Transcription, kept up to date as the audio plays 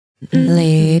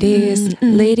Ladies,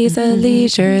 ladies at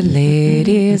leisure,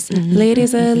 ladies,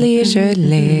 ladies at leisure,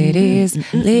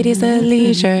 ladies, ladies at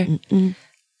leisure,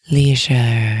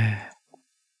 leisure.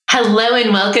 Hello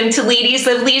and welcome to Ladies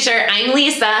of Leisure. I'm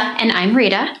Lisa. And I'm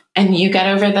Rita. And you got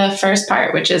over the first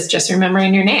part, which is just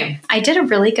remembering your name. I did a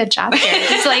really good job here.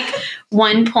 It's like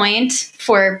 1 point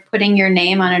for putting your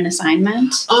name on an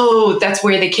assignment. Oh, that's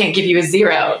where they can't give you a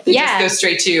zero. They Yeah. just go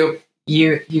straight to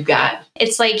you got.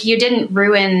 It's like you didn't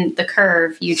ruin the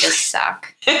curve. You just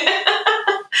suck.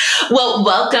 Well,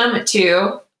 welcome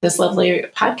to this lovely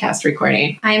podcast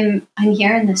recording. I'm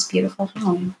here in this beautiful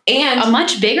home. And A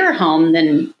much bigger home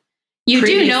than you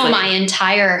do know. Previously. My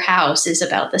entire house is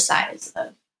about the size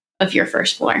of your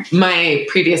first floor. my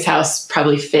previous house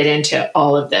probably fit into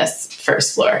all of this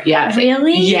first floor. Yeah.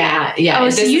 Really? Yeah. Oh,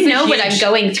 so This you is a know what I'm huge-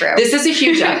 going through. This is a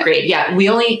huge upgrade. Yeah. We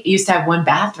only used to have one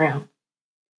bathroom.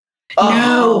 No,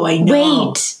 Oh, I know.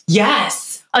 wait.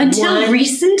 Yes. Until One-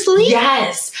 recently?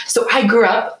 Yes. So I grew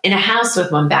up in a house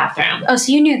with one bathroom. Oh, so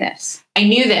you knew this. I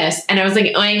knew this and I was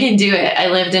like, oh, I can do it. I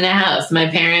lived in a house. My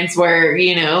parents were,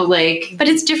 like, But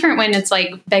it's different when it's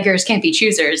like beggars can't be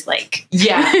choosers. Like,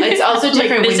 yeah. It's also like,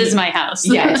 different this when is my house.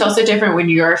 yeah, it's also different when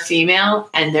you're a female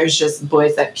and there's just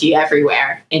boys that pee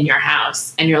everywhere in your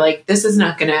house. And you're like, this is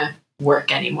not going to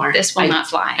work anymore. This will not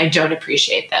fly. I don't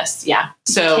appreciate this. Yeah.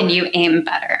 So, Can you aim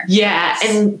better? yeah. Yes.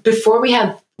 And before we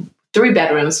had 3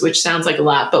 bedrooms, which sounds like a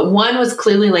lot, but one was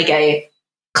clearly like a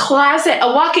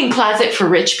walk-in closet for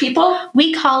rich people.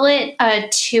 We call it a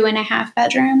 2.5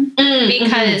 bedroom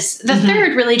because the Mhm.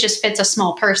 third really just fits a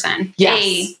small person.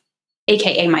 Yes.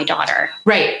 AKA my daughter.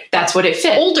 Right. That's what it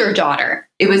fit. Older daughter.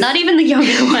 It was Not even the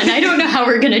younger one. I don't know how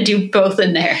we're going to do both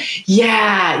in there.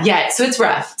 Yeah. So it's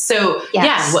rough. So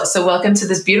Yes. so welcome to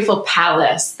this beautiful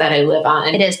palace that I live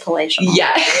on. It is palatial.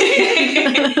 Yeah.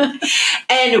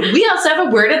 And we also have a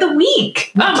word of the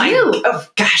week. do. Oh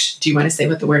gosh. Do you want to say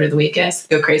what the word of the week is?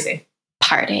 Go crazy.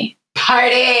 Party.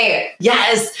 Party.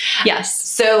 Yes. Yes.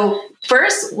 So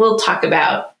first we'll talk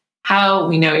about how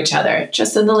we know each other,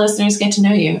 just so the listeners get to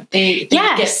know you. They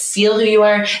Yes. feel who you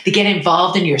are. They get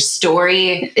involved in your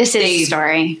story. This is They- a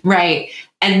story. Right.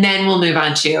 And then we'll move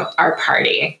on to our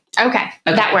party. Okay. Okay.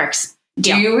 That works.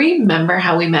 Do Deal. you remember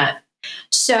how we met?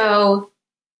 So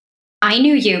I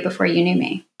knew you before you knew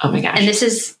me. Oh my gosh. And this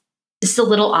is a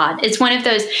little odd. It's one of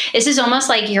those, this is almost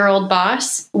like your old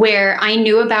boss, where I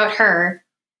knew about her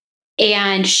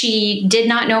and she did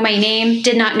not know my name,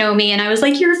 did not know me. And I was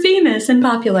like, you're famous and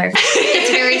popular.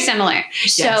 It's very similar.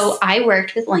 So I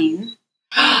worked with Lane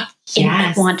in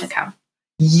Yes. Quantico.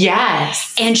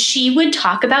 Yes. And she would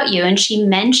talk about you, and she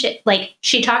mentioned, like,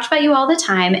 she talked about you all the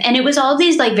time. And it was all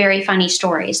these like very funny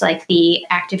stories, like the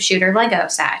active shooter Lego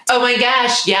set. Oh my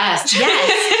gosh. Yes.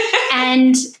 Yes.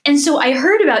 And so I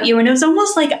heard about you, and it was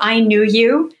almost like I knew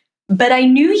you, but I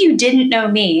knew you didn't know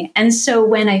me. And so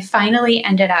when I finally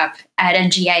ended up at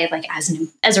NGA, like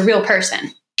as a real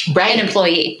person, Right. an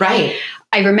employee, Right.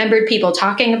 I remembered people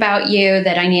talking about you,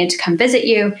 that I needed to come visit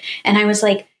you. And I was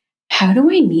like, how do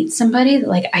I meet somebody that,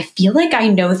 like, I feel like I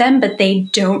know them, but they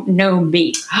don't know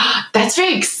me? That's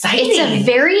very exciting. It's a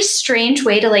very strange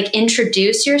way to like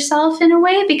introduce yourself in a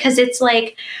way, because it's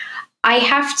like I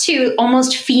have to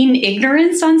almost feign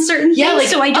ignorance on certain Yeah, things, like,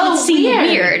 so I don't oh, seem weird.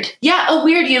 weird. Yeah. Oh,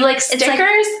 weird. You like stickers?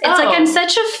 It's like I'm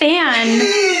such a fan,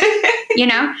 you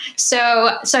know? So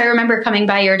I remember coming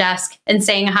by your desk and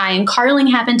saying hi, and Carling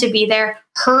happened to be there.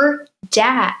 Her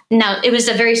dad. Now, it was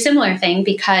a very similar thing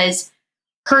because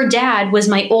her dad was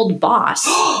my old boss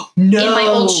No. in my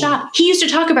old shop. He used to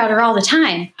talk about her all the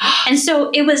time. And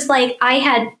so it was like I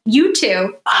had you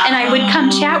two, and I would come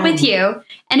chat with you.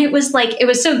 And it was like, it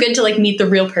was so good to like meet the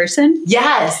real person.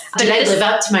 Yes. But Did I this- live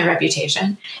up to my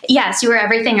reputation? Yes, you were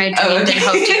everything I dreamed and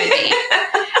hoped you would be.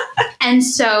 And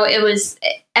so it was,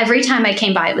 every time I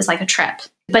came by, it was like a trip.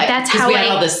 But that's 'Cause how we had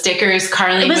all the stickers.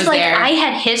 Carly it was like there. I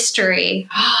had history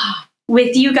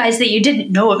with you guys that you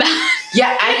didn't know about.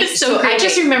 Yeah, It's so so I great.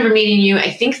 just remember meeting you,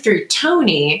 I think through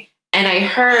Tony, and I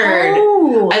heard,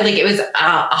 it was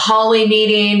a hallway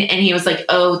meeting, and he was like,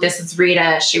 oh, this is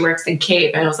Rita, she works in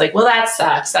Cape, and I was like, well, that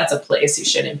sucks, that's a place you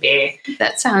shouldn't be.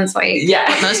 That sounds like Yeah.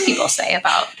 what most people say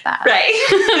about that.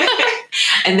 Right.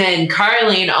 And then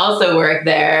Carlene also worked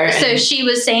there. So and she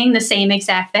was saying the same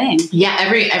exact thing. yeah,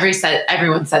 everyone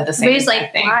said the same Everybody's exact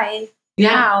like, thing. why?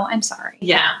 Yeah. Wow, I'm sorry.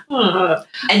 Yeah.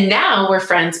 And now we're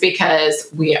friends because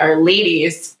we are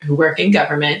ladies who work in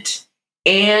government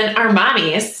and are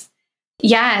mommies,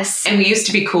 Yes. and we used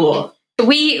to be cool.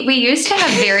 We used to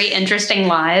have very interesting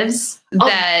lives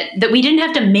that we didn't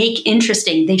have to make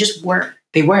interesting. They just were.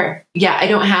 They were. Yeah, I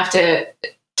don't have to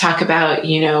talk about,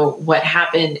 what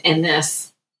happened in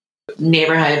this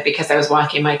neighborhood because I was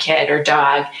walking my kid or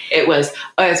dog. It was,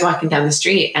 I was walking down the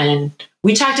street and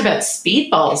we talked about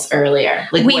speedballs earlier.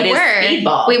 Like, what is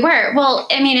speedball? We were. Well,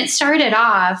 I mean, it started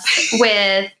off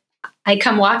with, I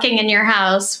come walking in your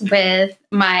house with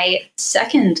my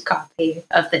second coffee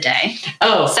of the day.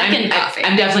 Oh, second coffee.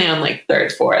 I'm definitely on like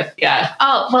third, fourth. Yeah.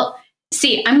 Oh, well,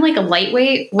 see, I'm like a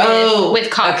lightweight with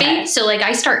coffee. Okay. So like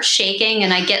I start shaking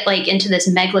and I get like into this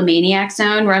megalomaniac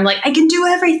zone where I'm like, I can do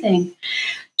everything.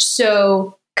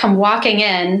 So come walking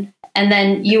in, and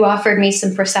then you offered me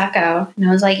some Prosecco. And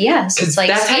I was like, yes, it's like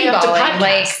speedballing.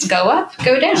 Like go up,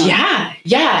 go down. Yeah.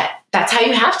 Yeah. That's how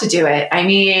you have to do it. I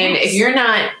mean, if you're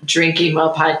not drinking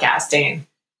while podcasting,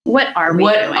 what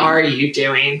are you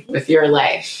doing with your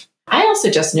life? I also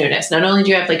just noticed, not only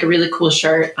do you have like a really cool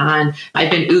shirt on, I've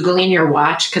been oogling your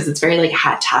watch because it's very like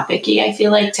Hot Topic-y, I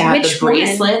feel like, to have the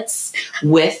bracelets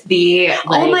with the like,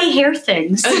 all my hair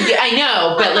things. Oh, yeah, I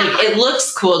know, but like it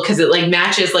looks cool because it like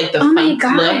matches like the oh my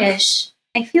funk look. gosh.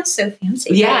 I feel so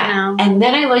fancy Yeah. right now. And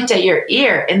then I looked at your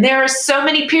ear and there are so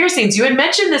many piercings. You had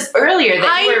mentioned this earlier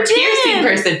that you were a piercing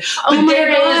person. Oh but my there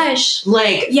gosh. is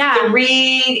like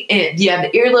 3, you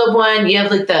have the earlobe one, you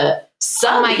have like the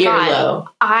sub earlobe.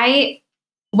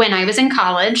 When I was in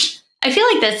college, I feel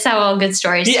like that's how all good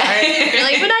stories start. You're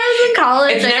like, when I was in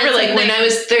college. It's never like when I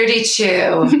was 32.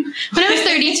 When I was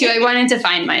 32, I wanted to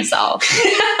find myself.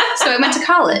 So I went to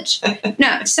college.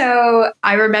 No, so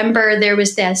I remember there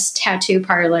was this tattoo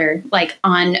parlor like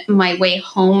on my way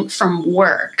home from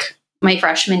work my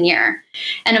freshman year.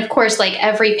 And of course, like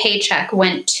every paycheck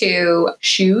went to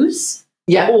shoes.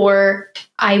 Yeah. Or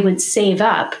I would save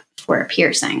up for a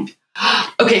piercing.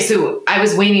 Okay, so I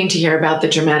was waiting to hear about the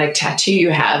dramatic tattoo you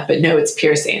have, but no, it's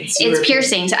piercings. It's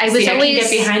piercings. I can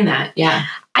get behind that. Yeah.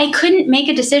 I couldn't make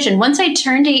a decision. Once I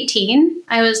turned 18,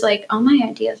 I was like, oh, my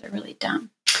ideas are really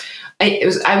dumb.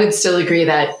 I would still agree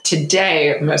that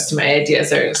today, most of my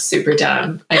ideas are super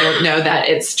dumb. I don't know that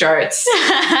it starts.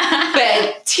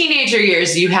 But teenager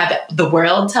years, you have the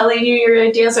world telling you your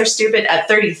ideas are stupid. At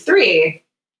 33,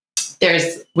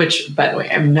 which, by the way,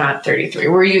 I'm not 33.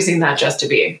 We're using that just to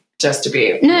be.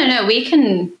 No. We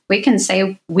can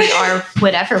say we are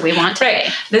whatever we want to right.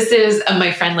 be. This is,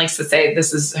 my friend likes to say,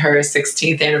 this is her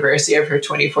 16th anniversary of her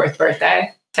 24th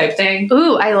birthday type thing.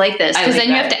 Ooh, I like this. Because then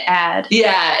you have to add.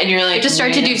 Yeah. And you're like, you just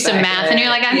start to do some math and you're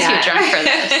like, I'm too drunk for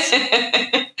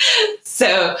this.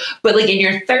 So, but like in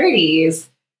your 30s,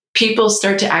 people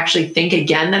start to actually think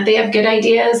again that they have good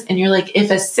ideas. And you're like,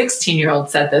 if a 16-year-old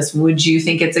said this, would you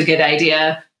think it's a good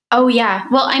idea? Oh, yeah.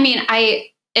 Well, I mean,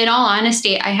 in all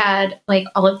honesty, I had like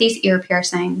all of these ear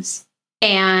piercings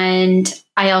and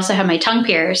I also had my tongue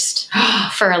pierced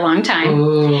for a long time.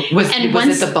 Ooh. Was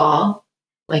it the ball?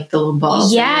 Like the little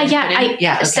balls? Yeah.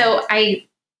 Okay. So I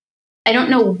don't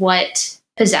know what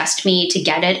possessed me to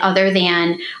get it other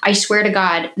than, I swear to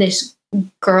God, this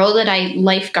girl that I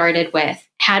lifeguarded with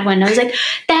had one. And I was like,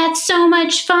 that's so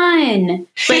much fun.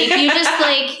 Like you just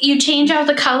like, you change out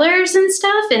the colors and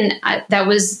stuff. And that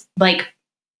was like,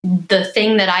 the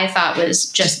thing that I thought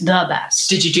was just the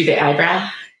best. Did you do the eyebrow?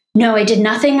 No, I did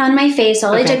nothing on my face.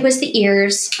 All I did was the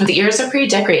ears. The ears are pretty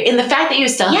decorated. And the fact that you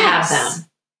still have them,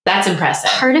 that's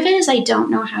impressive. Part of it is I don't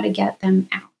know how to get them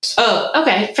out. Oh,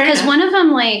 okay. Fair enough. Because one of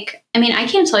them, like, I mean, I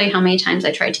can't tell you how many times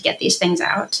I tried to get these things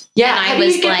out. Yeah, and how do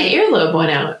you get the earlobe one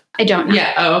out? I don't know.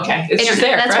 Yeah, oh, okay. It's just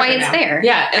there. That's why it's there.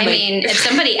 Yeah. I mean, if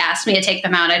somebody asked me to take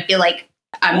them out, I'd be like,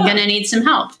 I'm going to need some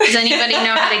help. Does anybody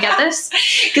know how to get this?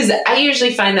 Because I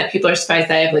usually find that people are surprised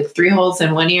that I have like 3 holes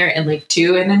in one ear and like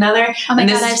 2 in another. Oh my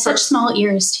God, I have such small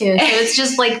ears too. So it's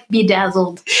just like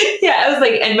bedazzled. Yeah, I was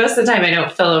like, and most of the time I don't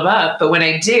fill them up. But when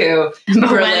I do,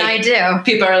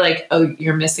 people are like, oh,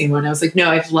 you're missing one. I was like,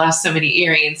 no, I've lost so many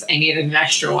earrings. I need an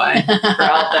extra one for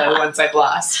all the ones I've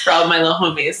lost, for all my little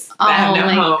homies. Oh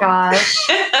my gosh.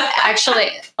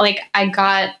 Actually, like I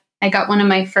got one of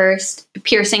my first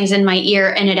piercings in my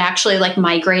ear and it actually like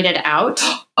migrated out.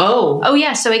 Oh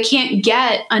yeah. So I can't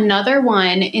get another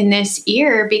one in this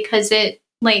ear because it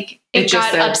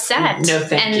got upset. No,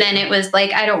 thank you. And then it was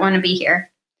like, I don't want to be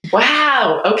here.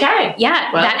 Wow. Okay.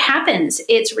 Yeah, well, that happens.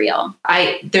 It's real.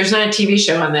 There's not a TV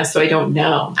show on this, so I don't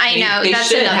know. I know.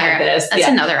 That's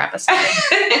another episode.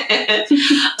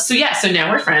 So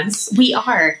now we're friends. We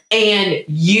are. And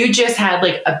you just had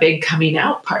like a big coming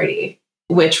out party,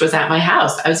 which was at my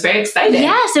house. I was very excited.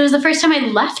 Yes, it was the first time I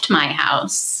left my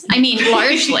house. I mean,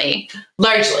 largely.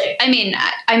 I mean,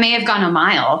 I may have gone a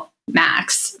mile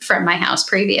max from my house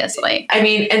previously. I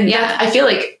mean, and I feel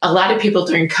like a lot of people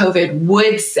during COVID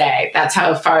would say that's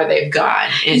how far they've gone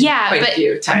in quite a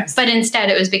few times. But instead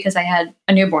it was because I had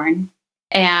a newborn.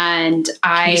 And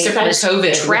I You survived was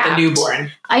COVID trapped. with a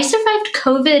newborn. I survived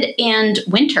COVID and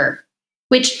winter,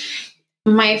 which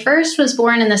my first was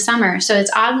born in the summer. So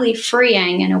it's oddly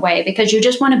freeing in a way because you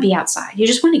just want to be outside. You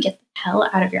just want to get the hell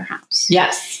out of your house.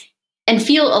 Yes. And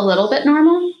feel a little bit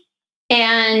normal.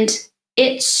 And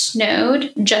it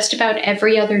snowed just about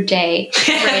every other day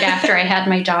right after I had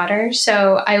my daughter.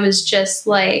 So I was just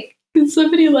like, can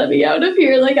somebody let me out of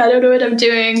here? Like, I don't know what I'm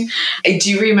doing. I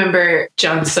do remember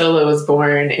John Solo was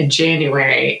born in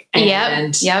January.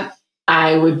 And Yep.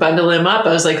 I would bundle him up.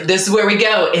 I was like, this is where we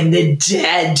go, in the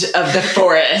dead of the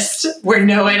forest where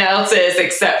no one else is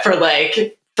except for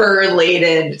like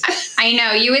fur-laden. I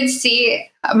know. You would see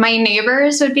my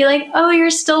neighbors would be like, oh,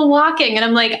 you're still walking. And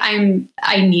I'm like,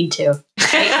 I need to.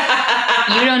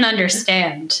 You don't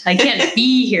understand. I can't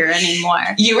be here anymore.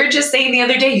 You were just saying the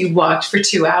other day you walked for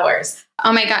 2 hours.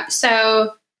 Oh my God.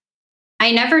 So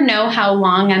I never know how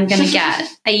long I'm going to get.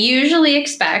 I usually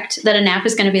expect that a nap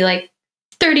is going to be like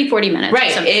 30, 40 minutes.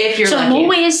 Right. If you're lucky.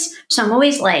 I'm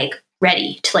always like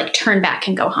ready to like turn back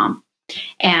and go home.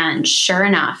 And sure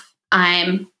enough,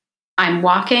 I'm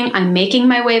walking, I'm making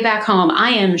my way back home.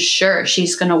 I am sure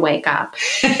she's going to wake up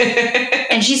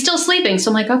and she's still sleeping.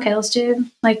 So I'm like, okay, let's do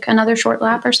like another short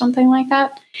lap or something like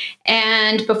that.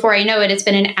 And before I know it, it's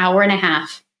been an hour and a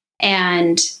half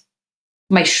and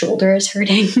my shoulder is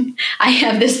hurting. I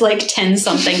have this like 10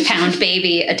 something pound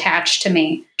baby attached to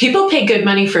me. People pay good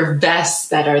money for vests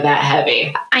that are that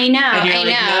heavy. I know. And you're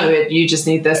like, no, you just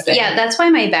need this thing. Yeah, that's why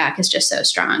my back is just so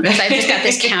strong because I've just got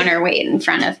this counterweight in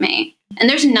front of me. And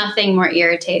there's nothing more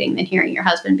irritating than hearing your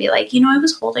husband be like, I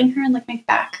was holding her and like my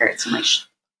back hurts. I'm like,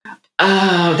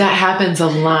 oh, that happens a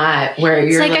lot where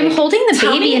you're like, I'm holding the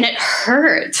baby and it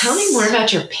hurts. Tell me more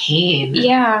about your pain.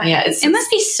 Yeah. Yeah. It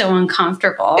must be so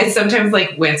uncomfortable. It's sometimes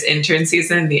like when it's intern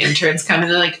season, the interns come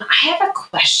and they're like, I have a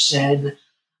question.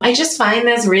 I just find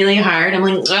this really hard. I'm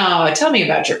like, oh, tell me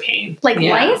about your pain. Like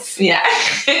life? Yeah.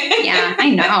 Yeah, I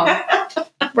know.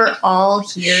 We're all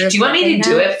here. Do you want me to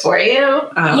do it for you?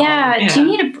 Oh, yeah. Do you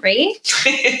need a break?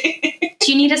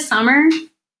 Do you need a summer?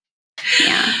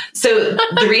 Yeah. So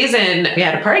the reason we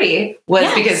had a party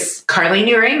was because Carlene,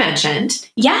 you already mentioned.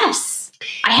 Yes.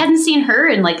 I hadn't seen her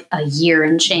in like a year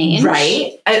and change.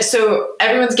 Right. So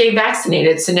everyone's getting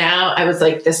vaccinated. So now I was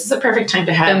like, this is a perfect time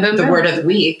to have the word of the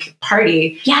week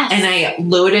party. Yes. And I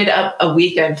loaded up a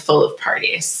weekend full of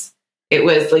parties. It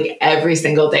was like every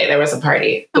single day there was a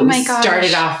party. But we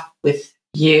started off with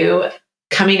you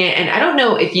coming in. And I don't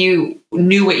know if you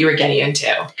knew what you were getting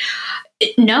into.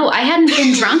 No, I hadn't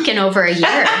been drunk in over a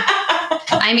year.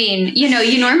 I mean,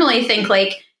 you normally think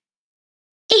like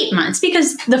 8 months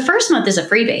because the first month is a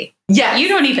freebie. Yeah. You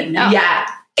don't even know. Yeah.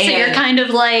 So you're kind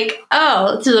of like,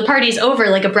 oh, so the party's over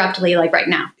like abruptly, like right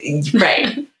now.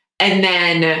 Right. And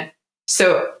then,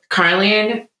 so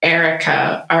Carlene,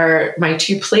 Erica are my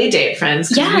two play date friends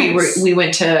because we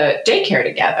went to daycare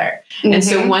together. Mm-hmm. And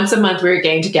so once a month we were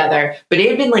getting together, but it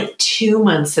had been like 2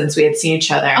 months since we had seen each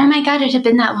other. Oh my God, it had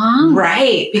been that long?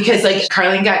 Right. Because like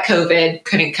Carlene got COVID,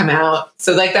 couldn't come out.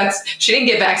 So like she didn't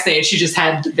get vaccinated. She just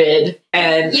had the vid.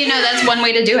 And that's one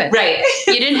way to do it. Right.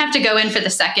 You didn't have to go in for the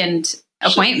second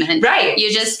appointment. Right.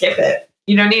 You just skip it.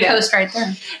 You don't need post right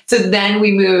there. So then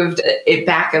we moved it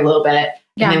back a little bit.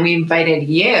 Yeah. And then we invited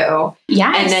you.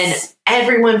 Yes. And then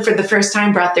everyone for the first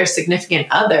time brought their significant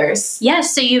others.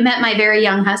 Yes. So you met my very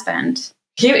young husband.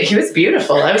 He was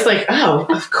beautiful. I was like, oh,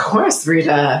 of course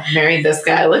Rita married this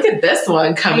guy. Look at this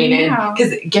one coming in.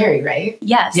 Because Gary, right?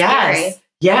 Yes. Gary.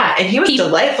 Yeah. And he was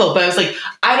delightful. But I was like,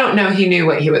 I don't know he knew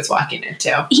what he was walking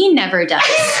into. He never does.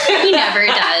 He never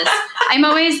does. I'm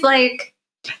always like,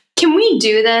 can we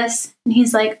do this? And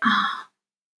he's like, oh.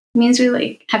 Means we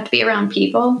like have to be around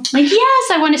people. Like, yes,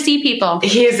 I want to see people.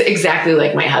 He is exactly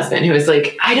like my husband, who is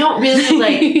like, I don't really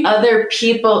like other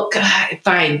people. God,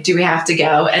 fine, do we have to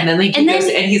go? And then like goes,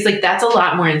 and he's like, that's a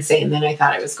lot more insane than I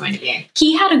thought it was going to be.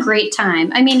 He had a great time.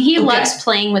 I mean, he loves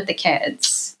playing with the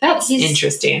kids. That's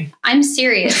interesting. I'm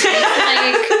serious.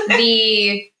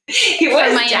 He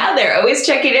was down there, always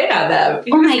checking in on them.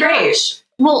 He was great. Gosh.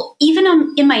 Well,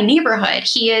 even in my neighborhood,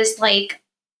 he is like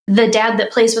the dad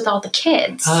that plays with all the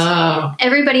kids. Oh.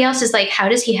 Everybody else is like, how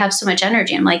does he have so much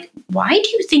energy? I'm like, why do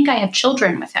you think I have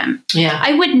children with him? Yeah.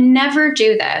 I would never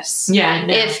do this. Yeah.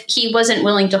 No. If he wasn't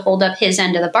willing to hold up his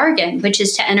end of the bargain, which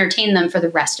is to entertain them for the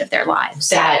rest of their lives.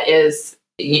 That is,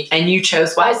 and you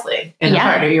chose wisely in the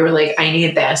heart. Or you were like, I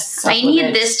need this supplement. I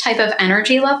need this type of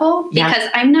energy level because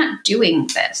I'm not doing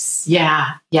this.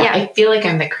 Yeah. I feel like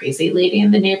I'm the crazy lady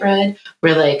in the neighborhood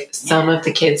where like some of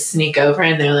the kids sneak over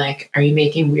and they're like, are you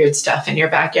making weird stuff in your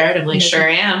backyard? I'm like, sure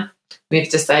I am. we've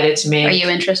decided to make Are you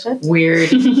interested? weird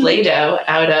Play-Doh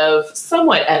out of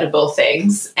somewhat edible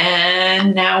things.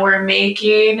 And now we're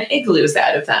making igloos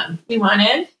out of them. You want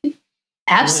in?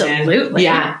 Absolutely.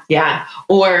 Yeah.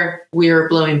 Or we were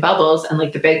blowing bubbles and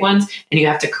like the big ones, and you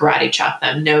have to karate chop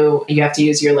them. No, you have to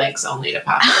use your legs only to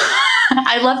pop them.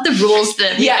 I love the rules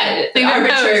that The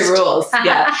arbitrary rules.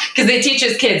 Yeah. Because they teach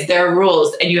us kids there are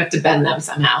rules and you have to bend them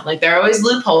somehow. Like there are always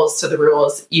loopholes to the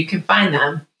rules. You can find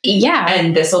them. Yeah.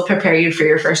 And this will prepare you for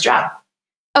your first job.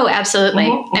 Oh, absolutely.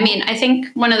 Mm-hmm. I mean, I think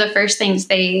one of the first things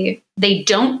they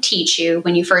don't teach you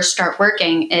when you first start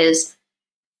working is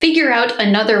figure out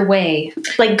another way.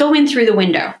 Like go in through the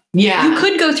window. Yeah. You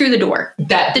could go through the door.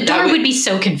 The door would be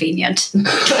so convenient.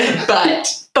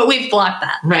 But we've blocked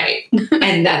that. Right.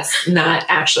 And that's not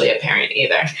actually apparent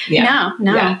either. Yeah.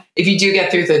 No. Yeah. If you do get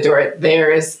through the door,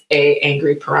 there is a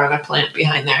angry piranha plant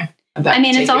behind there. I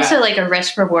mean, it's also like a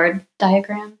risk reward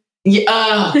diagram. Yeah.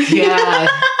 Oh, God.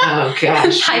 Oh,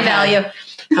 gosh. High value.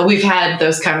 We've had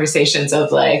those conversations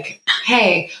of like,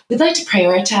 hey, we'd like to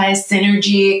prioritize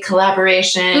synergy,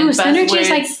 collaboration. Ooh, synergy is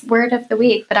buzzwords. like word of the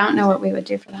week, but I don't know what we would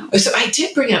do for that. So I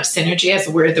did bring up synergy as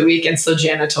a word of the week, and so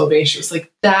Jana told me, she was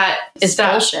like, that is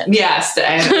bullshit. Yes.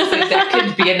 And I was like, that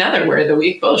could be another word of the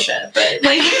week, bullshit. But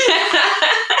like,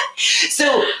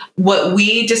 so what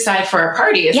we decide for our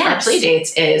party is our play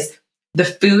dates is the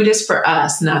food is for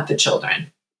us, not the children.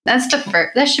 That's the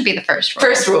first. That should be the first rule.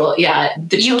 First rule, yeah.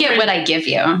 You get what I give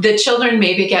you. The children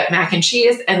maybe get mac and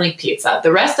cheese and like pizza.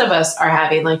 The rest of us are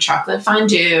having like chocolate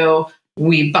fondue.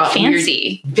 We bought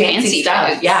fancy stuff.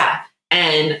 foods. Yeah.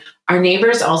 And our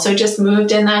neighbors also just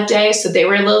moved in that day. So they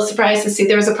were a little surprised to see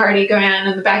there was a party going on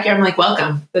in the backyard. I'm like,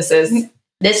 welcome. This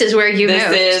is where you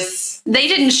moved. They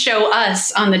didn't show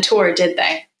us on the tour, did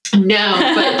they? No,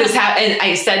 but this happened. And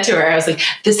I said to her, I was like,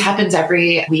 this happens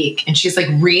every week. And she's like,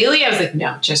 really? I was like,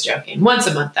 no, just joking. Once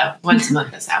a month, though. Once a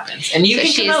month this happens. And you so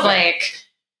can she's come over. like,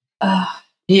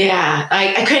 yeah.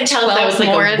 I couldn't tell if that was like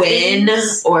a win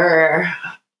or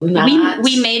not.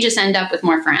 We may just end up with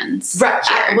more friends.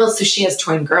 Right. Well, so she has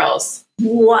twin girls.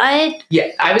 What?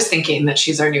 Yeah, I was thinking that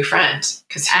she's our new friend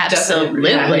because absolutely.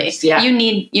 Yeah, you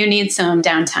need some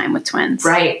downtime with twins.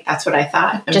 Right, that's what I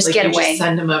thought. I just was like, get you away. Just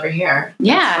send them over here.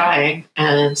 Yeah, that's fine.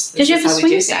 And because you have a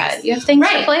swing set, you have things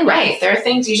to play with. Right, there are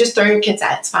things you just throw your kids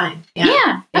at. It's fine.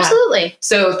 Yeah, absolutely.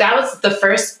 So that was the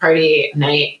first party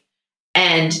night.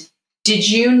 And did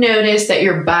you notice that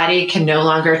your body can no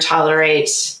longer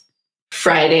tolerate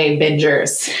Friday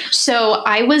bingers? So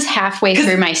I was halfway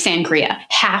through my sangria,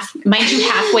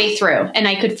 halfway through, and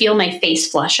I could feel my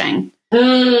face flushing.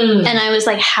 And I was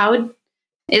like,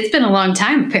 it's been a long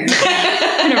time, apparently.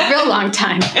 It's been a real long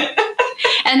time.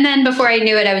 And then before I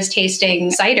knew it, I was tasting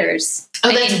ciders.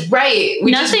 Oh, that's right.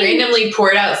 We just randomly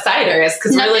poured out ciders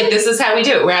because we're like, this is how we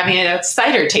do it. We're having a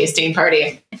cider tasting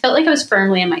party. I felt like I was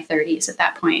firmly in my 30s at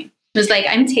that point. It was like,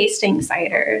 I'm tasting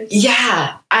ciders.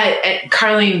 Yeah.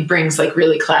 Carlene brings like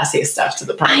really classy stuff to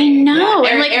the party. I know. Yeah.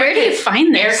 And like, where do you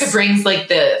find this? Erica brings like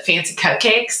the fancy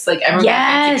cupcakes. Like everyone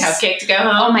got a fancy cupcake to go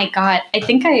home. Oh my God. I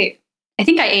think I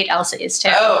ate Elsie's too.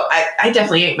 Oh, I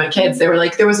definitely ate my kids. They were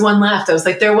like, there was one left. I was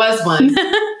like, there was one.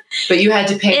 But you had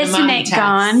to pay the mommy tax.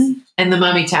 Gone? And the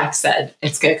mommy tax said,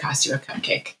 it's going to cost you a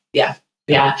cupcake. Yeah.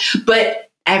 Yeah. But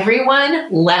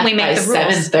everyone left by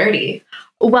 7:30.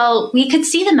 Well, we could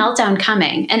see the meltdown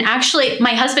coming. And actually,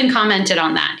 my husband commented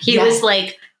on that. He was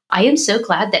like, I am so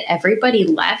glad that everybody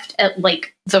left at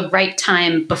like the right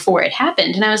time before it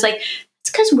happened. And I was like, it's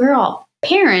because we're all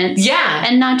parents. Yeah.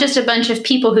 And not just a bunch of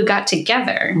people who got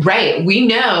together. Right. We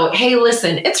know, hey,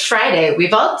 listen, it's Friday.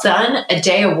 We've all done a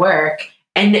day of work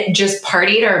and just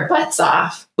partied our butts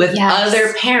off with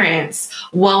other parents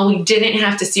while we didn't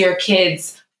have to see our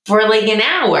kids for like an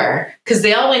hour because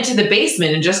they all went to the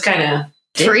basement and just kind of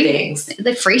things.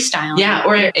 The freestyle. Yeah.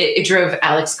 Or it drove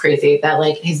Alex crazy that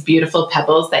like his beautiful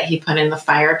pebbles that he put in the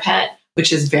fire pit,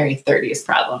 which is very 30s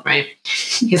problem, right?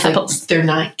 He's pebbles.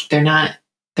 Like, they're not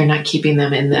keeping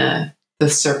them in the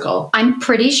circle. I'm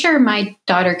pretty sure my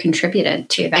daughter contributed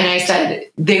to that. And I said,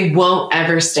 they won't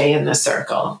ever stay in the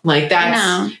circle. Like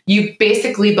that's, you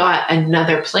basically bought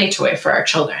another play toy for our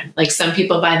children. Like some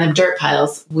people buy them dirt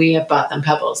piles. We have bought them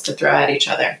pebbles to throw at each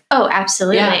other. Oh,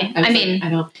 absolutely. Yeah, I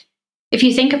mean, if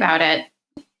you think about it,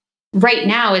 right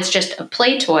now it's just a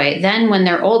play toy. Then when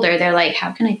they're older, they're like,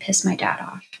 how can I piss my dad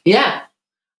off? Yeah.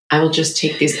 I will just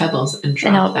take these pebbles and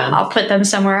drop them. I'll put them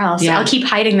somewhere else. Yeah. I'll keep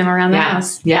hiding them around the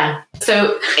house. Yeah.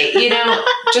 So,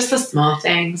 just the small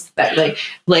things that like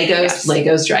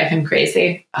Legos drive him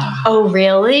crazy. Oh,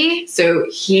 really? So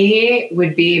he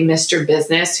would be Mr.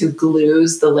 Business who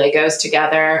glues the Legos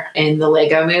together in the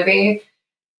Lego movie.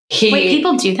 Wait,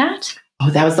 people do that? Oh,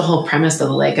 that was the whole premise of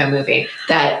the Lego movie,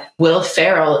 that Will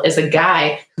Ferrell is a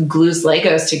guy who glues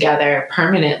Legos together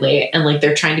permanently, and like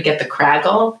they're trying to get the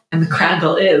Craggle, and the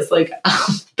Craggle is like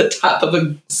on the top of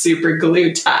a super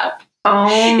glue top.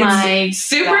 Oh my It's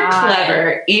super God.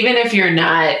 clever, even if you're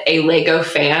not a Lego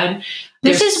fan.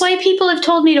 This There's- is why people have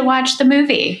told me to watch the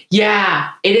movie.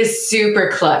 Yeah, it is super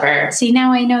clever. See,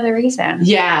 now I know the reason.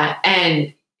 Yeah,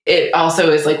 and it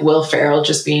also is like Will Ferrell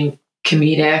just being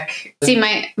comedic. See,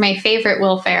 my favorite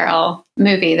Will Ferrell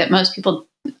movie that most people,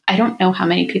 I don't know how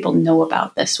many people know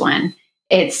about this one.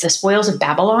 It's The Spoils of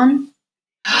Babylon.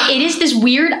 It is this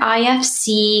weird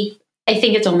IFC. I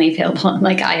think it's only available on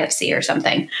like IFC or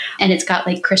something. And it's got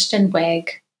like Kristen Wiig.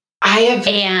 I have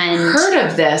And heard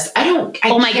of this.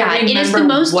 Oh my God, it is the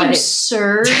most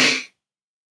absurd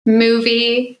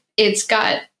movie. It's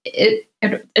got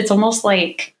it's almost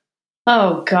like,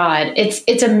 oh God,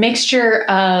 it's a mixture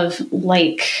of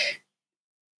like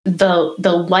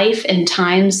the life and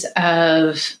times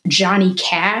of Johnny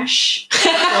Cash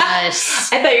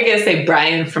plus I thought you were gonna say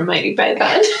Brian from Mighty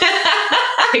Python.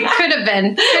 it could have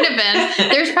been.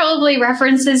 There's probably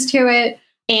references to it,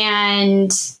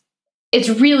 and it's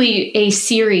really a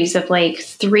series of like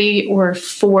 3 or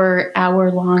 4 hour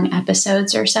long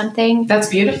episodes or something. That's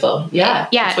beautiful. Yeah.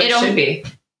 Yeah, That's what it should be.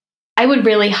 I would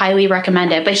really highly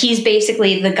recommend it. But he's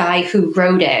basically the guy who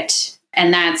wrote it,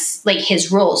 and that's like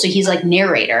his role. So he's like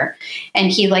narrator, and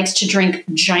he likes to drink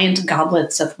giant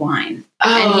goblets of wine.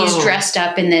 And he's Oh. dressed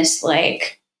up in this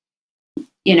like,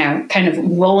 you know, kind of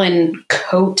woolen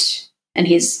coat, and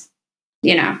he's,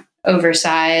 you know,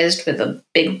 oversized with a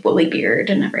big woolly beard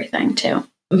and everything too.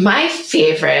 My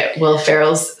favorite Will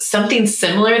Ferrell's something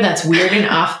similar that's weird and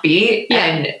offbeat, Yeah.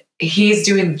 and he's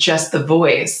doing just the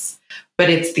voice,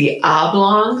 but it's the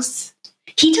Oblongs.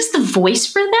 He does the voice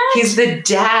for that? He's the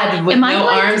dad with Am I no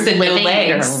like arms and no living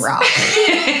under legs. a rock?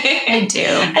 I do.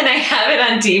 And I have it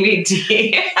on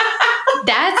DVD.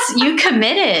 That's you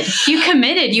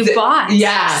committed. You bought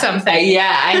Yeah, something.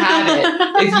 Yeah, I have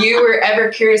it. If you were ever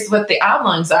curious what the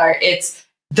Oblongs are, it's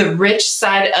the rich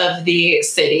side of the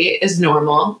city is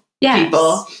normal Yes.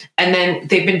 people, and then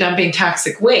they've been dumping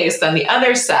toxic waste on the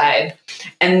other side,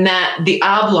 and that the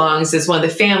Oblongs is one of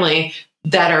the family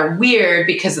that are weird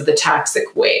because of the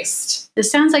toxic waste.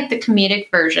 This sounds like the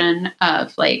comedic version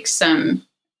of like some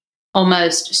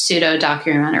almost pseudo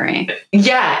documentary.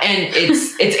 Yeah, and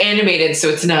it's animated, so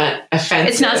it's not offensive.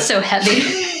 It's not so heavy.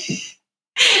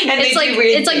 And they It's do like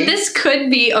weird things. this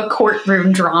could be a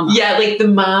courtroom drama. Yeah, like the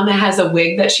mom has a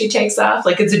wig that she takes off.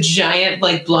 Like it's a giant,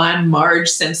 like blonde Marge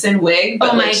Simpson wig,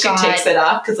 but Oh my like she God. takes it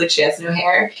off because like she has no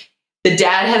hair. The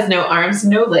dad has no arms,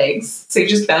 no legs, so he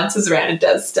just bounces around and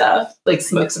does stuff, like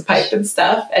smokes a pipe and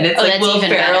stuff. And it's Oh, like that's Will even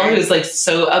Ferrell, better. who's like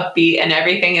so upbeat and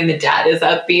everything, and the dad is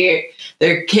upbeat.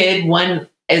 Their kid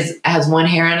has one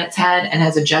hair on its head and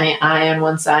has a giant eye on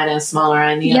one side and a smaller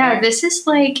eye on the Yeah, other. this is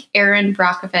like Aaron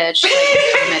Brockovich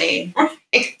like, comedy.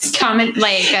 Comment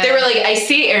like They were like, I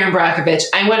see Aaron Brockovich.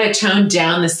 I want to tone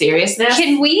down the seriousness.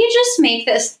 can we just make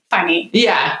this funny?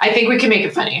 Yeah, I think we can make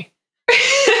it funny.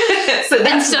 So And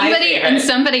that's my favorite.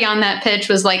 somebody on that pitch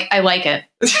was like, I like it.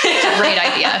 Great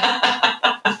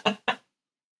idea.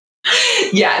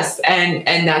 Yes, and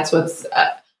that's what's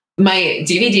my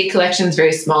DVD collection is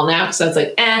very small now because I was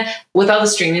like, with all the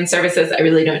streaming services, I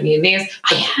really don't need these.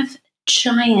 I have a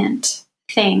giant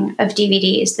thing of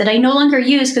DVDs that I no longer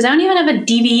use because I don't even have a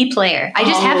DVD player. I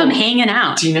just have them hanging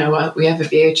out. Do you know what? We have a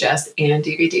VHS and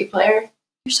DVD player.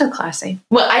 You're so classy.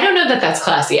 Well, I don't know that that's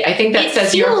classy. I think that It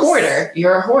says you're a feels- hoarder.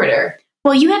 You're a hoarder.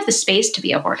 Well, you have the space to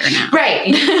be a hoarder now. Right.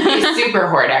 You're a super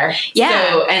hoarder. Yeah.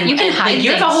 So, and You can and, hide like,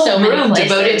 you have a things whole so many room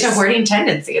devoted to places. hoarding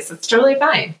tendencies. It's totally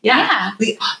fine. Yeah.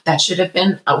 That should have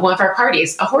been one of our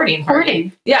parties, a hoarding party.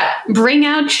 Hoarding. Yeah. Bring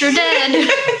out your dead.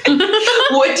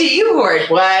 What do you hoard?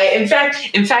 Why? In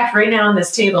fact, right now on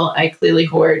this table, I clearly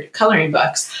hoard coloring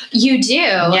books. You do.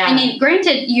 Yeah. I mean,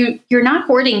 granted, you're not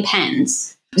hoarding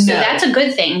pens. So No. that's a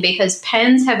good thing because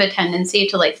pens have a tendency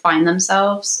to like find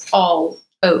themselves all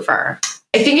over.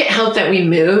 I think it helped that we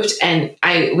moved, and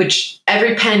which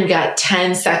every pen got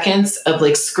 10 seconds of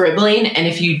like scribbling, and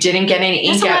if you didn't get any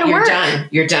ink That's a lot out, of you're work. done.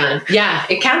 You're done. Yeah,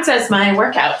 it counts as my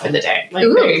workout for the day. Like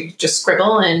Ooh. I just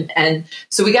scribble, and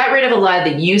so we got rid of a lot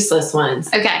of the useless ones.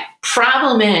 Okay.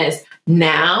 Problem is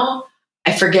now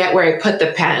I forget where I put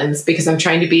the pens because I'm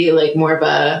trying to be like more of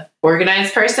a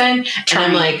organized person. And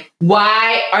I'm like,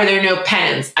 why are there no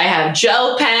pens? I have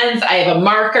gel pens. I have a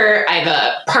marker. I have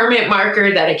a permanent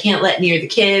marker that I can't let near the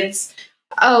kids.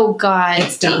 Oh God.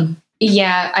 It's dumb.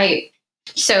 Yeah.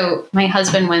 So my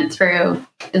husband went through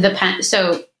the pen.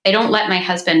 So I don't let my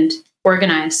husband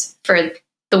organize for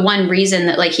the one reason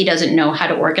that like he doesn't know how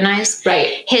to organize.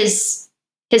 Right. His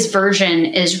version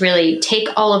is really take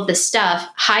all of the stuff,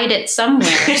 hide it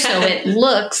somewhere so it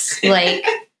looks like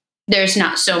there's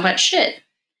not so much shit.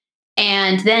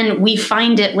 And then we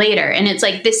find it later. And it's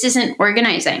like, this isn't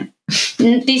organizing.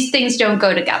 These things don't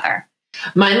go together.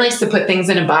 Mine likes to put things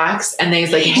in a box, and then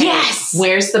he's like, hey, Yes!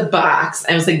 where's the box?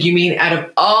 And I was like, you mean out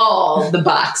of all the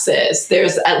boxes,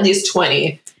 there's at least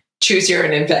 20. Choose your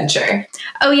own adventure.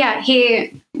 Oh, yeah.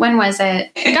 When was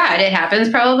it? God, it happens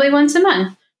probably once a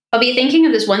month. I'll be thinking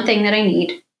of this one thing that I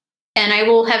need. And I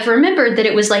will have remembered that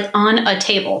it was like on a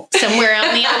table somewhere out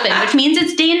in the open, which means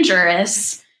it's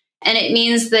dangerous. And it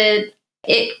means that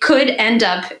it could end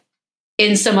up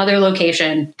in some other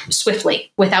location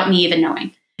swiftly without me even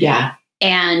knowing. Yeah.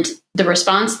 And the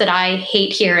response that I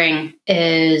hate hearing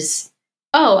is,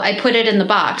 oh, I put it in the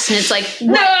box. And it's like,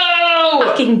 no!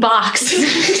 Fucking box.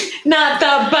 Not the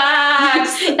box.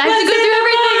 I have to go through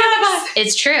everything in the box.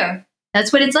 It's true.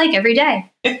 That's what it's like every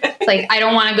day. It's like, I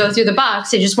don't want to go through the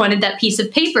box. I just wanted that piece of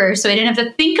paper so I didn't have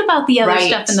to think about the other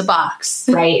stuff in the box.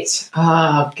 Right.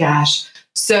 Oh, gosh.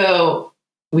 So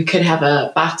we could have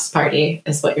a box party,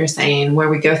 is what you're saying, where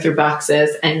we go through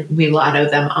boxes and we lotto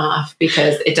them off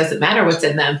because it doesn't matter what's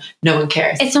in them. No one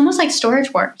cares. It's almost like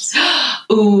Storage Wars.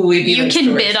 Ooh, you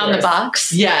can bid on the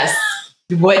box. Yes.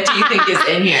 What do you think is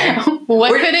in here?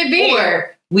 What could it be?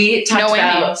 Or we talked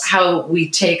about how we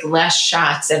take less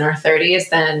shots in our 30s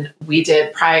than we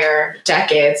did prior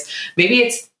decades. Maybe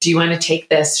it's, do you want to take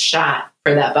this shot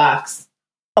for that box?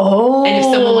 Oh. And if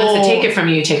someone wants to take it from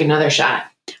you, you take another shot.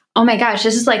 Oh my gosh,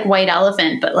 this is like White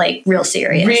Elephant, but like real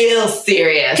serious. Real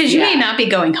serious. Because you may not be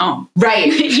going home.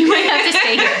 Right. You might have to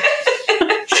stay here.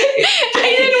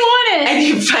 I didn't want it. And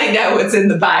you find out what's in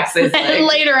the box. It's like, and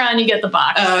later on, you get the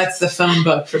box. Oh, it's the phone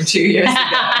book from 2 years ago.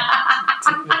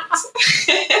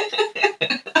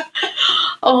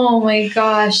 Oh my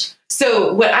gosh.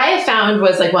 So what I have found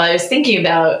was like, while I was thinking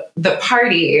about the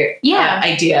party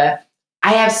idea,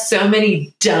 I have so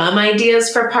many dumb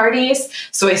ideas for parties.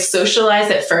 So I socialize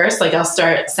at first. Like I'll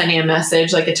start sending a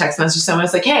message, like a text message to someone.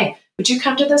 It's like, hey, would you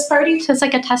come to this party? So it's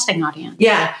like a testing audience.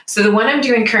 Yeah. So the one I'm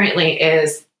doing currently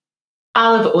is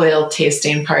olive oil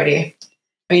tasting party.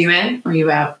 Are you in or are you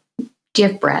out? Do you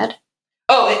have bread?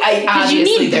 Oh, because you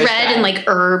need bread and like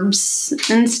herbs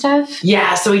and stuff.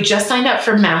 Yeah. So we just signed up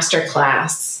for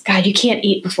masterclass. God, you can't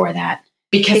eat before that.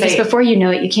 Because before you know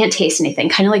it, you can't taste anything.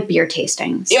 Kind of like beer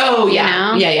tastings. Oh,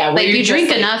 yeah. You know? Yeah. Like you drink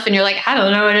enough and you're like, I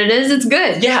don't know what it is. It's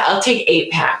good. Yeah, I'll take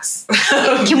 8 packs.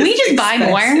 Can we just buy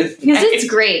more? Because it's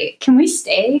great. Can we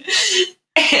stay?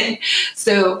 And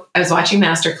so I was watching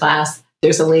masterclass.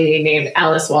 There's a lady named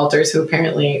Alice Walters who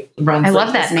apparently runs. I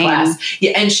love that name. Class.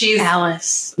 Yeah, and she's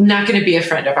Alice. Not going to be a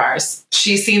friend of ours.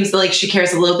 She seems like she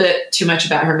cares a little bit too much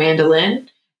about her mandolin,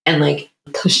 and like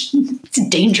it's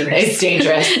dangerous. It's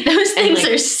dangerous. Those things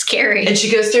are scary. And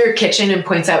she goes to her kitchen and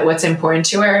points out what's important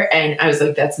to her, and I was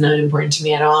like, "That's not important to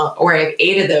me at all." Or I have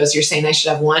 8 of those. You're saying I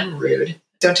should have 1? Rude.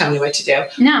 Don't tell me what to do.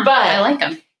 No, but I like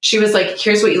them. She was like,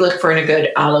 "Here's what you look for in a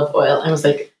good olive oil." I was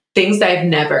like, things I've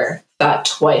never thought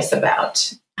twice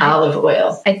about. Olive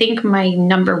oil. I think my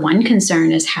number one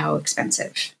concern is how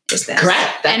expensive is this?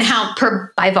 Correct. And how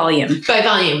by volume. By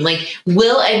volume. Like,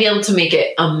 will I be able to make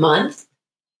it a month?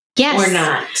 Yes. Or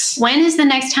not? When is the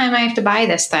next time I have to buy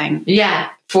this thing? Yeah.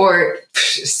 For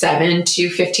 $7 to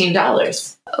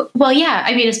 $15. Well, yeah.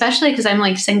 I mean, especially because I'm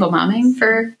like single momming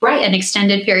for an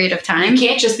extended period of time. You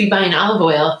can't just be buying olive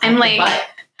oil. I'm like,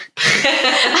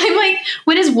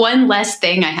 what is one less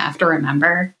thing I have to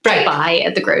remember to buy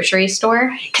at the grocery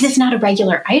store? Because it's not a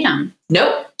regular item.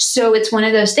 Nope. So it's one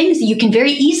of those things that you can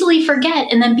very easily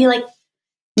forget and then be like,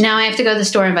 now I have to go to the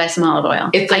store and buy some olive oil.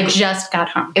 Like, I just got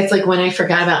home. It's like when I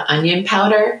forgot about onion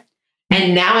powder.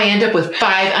 And now I end up with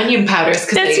 5 onion powders.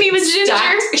 That's me with ginger.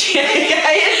 I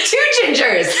had 2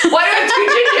 gingers. Why do I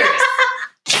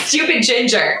have 2 gingers? Stupid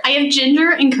ginger. I have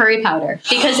ginger and curry powder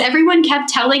because everyone kept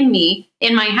telling me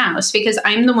in my house, because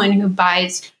I'm the one who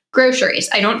buys groceries.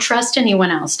 I don't trust anyone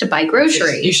else to buy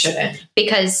groceries. You shouldn't.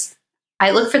 Because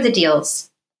I look for the deals.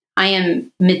 I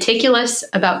am meticulous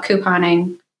about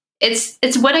couponing.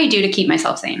 It's what I do to keep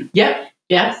myself sane. Yep.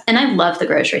 Yeah. And I love the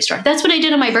grocery store. That's what I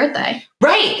did on my birthday.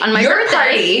 Right. On my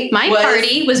birthday, my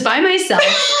party was by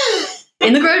myself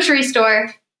in the grocery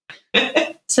store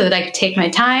so that I could take my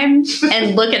time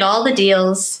and look at all the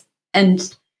deals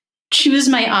and choose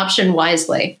my option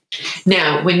wisely.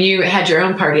 Now, when you had your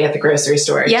own party at the grocery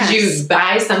store, did you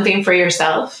buy something for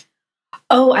yourself?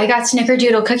 Oh, I got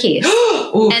Snickerdoodle cookies.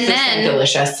 Ooh, and then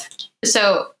delicious.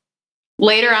 So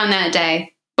later on that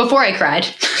day, before I cried.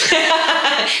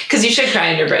 Because you should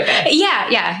cry on your birthday.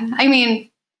 Yeah. I mean,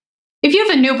 If you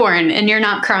have a newborn and you're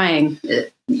not crying,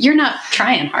 you're not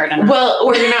trying hard enough. Well,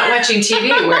 or you're not watching TV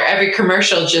where every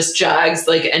commercial just jogs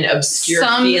like an obscure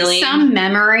feeling. Some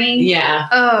memory. Yeah.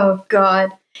 Oh,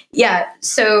 God. Yeah.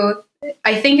 So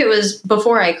I think it was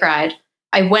before I cried.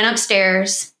 I went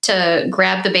upstairs to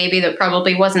grab the baby that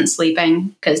probably wasn't sleeping,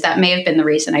 because that may have been the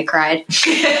reason I cried.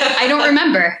 I don't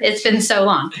remember. It's been so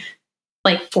long.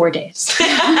 Like 4 days.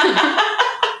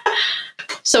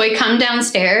 So I come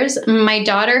downstairs. My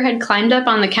daughter had climbed up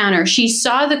on the counter. She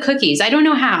saw the cookies. I don't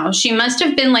know how. She must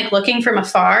have been like looking from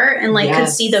afar and like could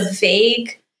see the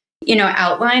vague,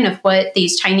 outline of what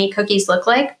these tiny cookies look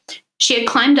like. She had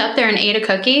climbed up there and ate a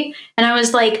cookie. And I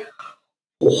was like,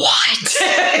 what?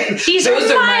 These are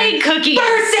my cookies.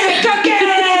 Birthday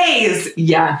cookies!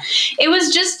 Yeah. It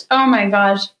was just, oh my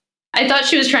gosh. I thought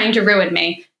she was trying to ruin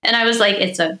me. And I was like,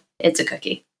 it's a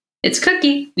cookie. It's a cookie.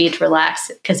 You need to relax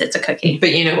because it's a cookie.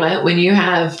 But you know what? When you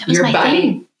have your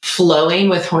body flowing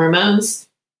with hormones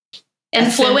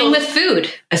and flowing with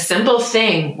food, a simple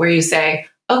thing where you say,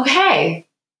 oh, hey,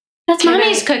 that's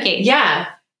mommy's cookie. Yeah.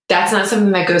 That's not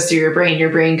something that goes through your brain.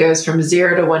 Your brain goes from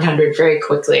 0 to 100 very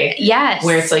quickly. Yes.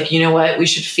 Where it's like, you know what? We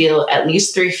should feel at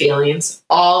least 3 feelings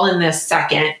all in this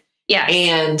second. Yeah.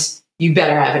 And you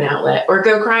better have an outlet, or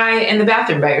go cry in the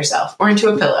bathroom by yourself, or into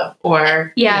a pillow,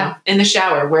 or in the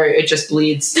shower where it just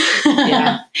bleeds.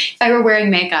 Yeah. If I were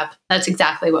wearing makeup, that's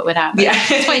exactly what would happen. Yeah.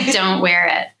 That's why I don't wear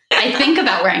it. I think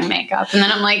about wearing makeup and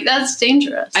then I'm like, that's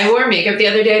dangerous. I wore makeup the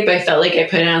other day, but I felt like I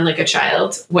put it on like a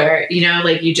child, where,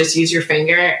 like you just use your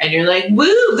finger and you're like, woo,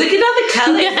 look at all the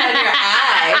colors on your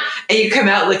eye. And you come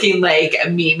out looking like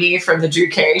a Mimi from the Drew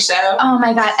Carey Show. Oh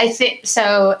my God. I think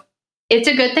so. It's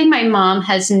a good thing my mom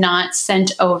has not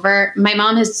sent over. My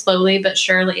mom has slowly but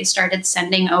surely started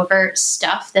sending over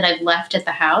stuff that I've left at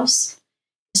the house.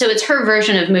 So it's her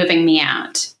version of moving me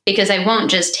out, because I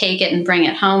won't just take it and bring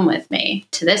it home with me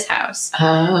to this house.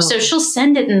 Oh. So she'll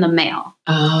send it in the mail.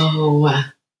 Oh.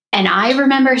 And I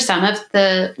remember some of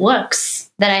the looks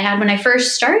that I had when I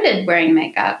first started wearing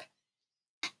makeup.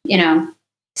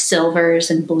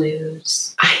 Silvers and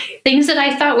blues. Things that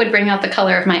I thought would bring out the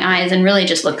color of my eyes and really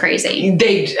just look crazy.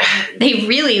 They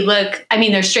really look,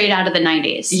 they're straight out of the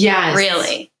 90s. Yes.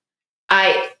 Really.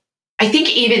 I think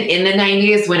even in the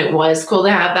 90s, when it was cool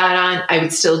to have that on, I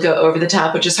would still go over the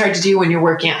top, which is hard to do when you're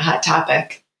working at Hot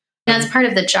Topic. That's part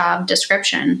of the job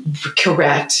description.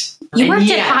 Correct. You worked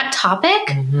at Hot Topic?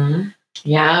 Mm-hmm.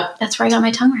 Yeah. That's where I got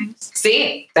my tongue rings.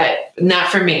 See, that not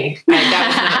for me. That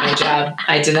was not my job.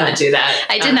 I did not do that.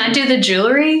 I did not do the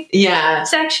jewelry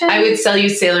section. I would sell you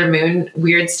Sailor Moon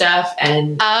weird stuff.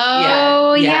 And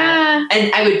yeah.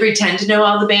 And I would pretend to know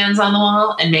all the bands on the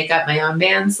wall and make up my own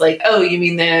bands. Like, oh, you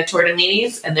mean the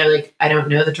Tortellinis? And they're like, I don't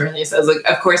know the Tortellinis. I was like,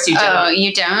 of course you don't. Oh,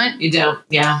 you don't? You don't.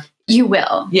 Yeah. You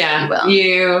will. Yeah. You will.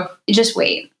 You just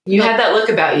wait. You had that look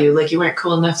about you, like you weren't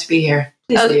cool enough to be here.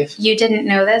 Please leave. You didn't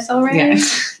know this already? Yeah.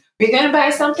 Are you going to buy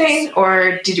something,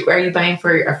 or are you buying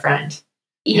for a friend?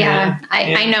 Yeah.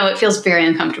 I know it feels very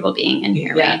uncomfortable being in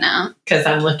here right now. Because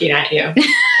I'm looking at you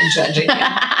and judging you.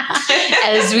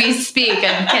 As we speak,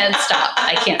 I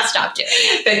can't stop doing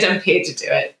it. But I'm paid to do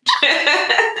it.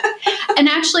 And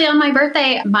actually, on my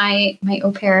birthday, my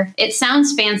au pair, it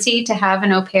sounds fancy to have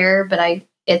an au pair, but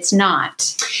it's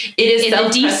not. It is in the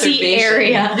DC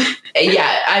area.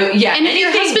 Yeah. And if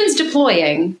your husband's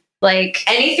deploying, like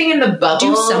anything in the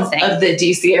bubble of the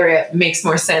DC area makes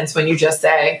more sense when you just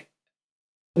say,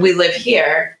 we live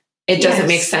here. It doesn't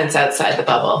make sense outside the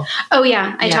bubble. Oh,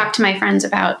 yeah. I talked to my friends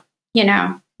about,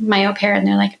 my au pair, and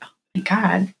they're like, oh my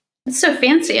God, that's so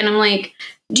fancy. And I'm like,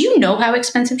 do you know how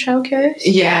expensive childcare is?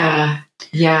 Yeah.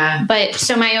 Yeah. But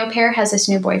so my au pair has this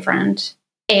new boyfriend,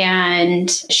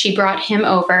 and she brought him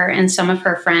over and some of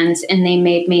her friends, and they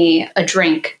made me a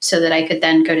drink so that I could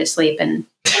then go to sleep and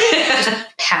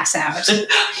just pass out.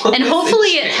 And hopefully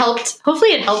it helped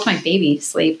my baby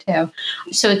sleep too.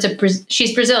 So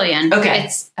she's Brazilian. Okay.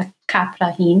 It's a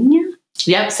caipirinha.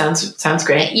 Yep. Sounds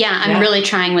great. Yeah. I'm really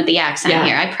trying with the accent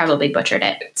here. I probably butchered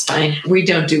it. It's fine. We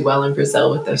don't do well in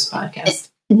Brazil with those podcasts.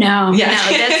 No,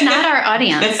 that's not our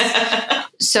audience.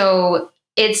 So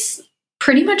it's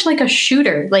pretty much like a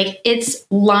shooter. Like it's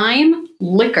lime,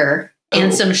 liquor,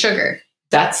 and some sugar.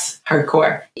 That's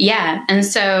hardcore. Yeah. And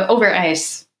so over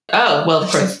ice. Oh, well,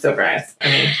 of course it's over ice.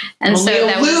 And only so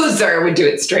a loser would do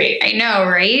it straight. I know,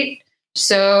 right?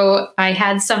 So I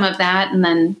had some of that, and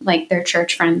then like their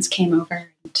church friends came over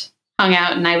and hung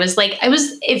out, and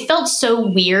it felt so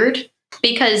weird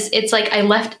because it's like I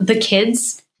left the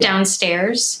kids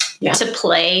downstairs to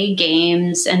play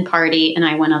games and party, and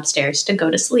I went upstairs to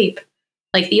go to sleep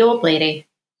like the old lady.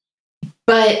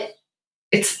 But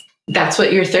it's That's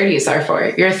what your 30s are for.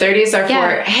 Your 30s are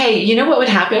for, hey, you know what would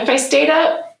happen if I stayed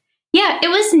up? Yeah, it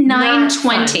was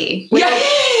 9:20. Yeah.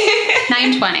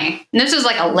 9:20. And this was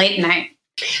like a late night.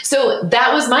 So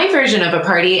that was my version of a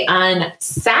party on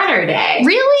Saturday.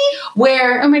 Really?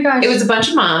 Where Oh my gosh. it was a bunch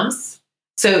of moms.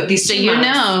 So these two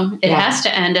moms, it has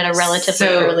to end at a relatively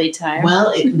early time.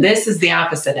 Well, this is the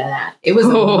opposite of that. It was a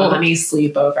mommy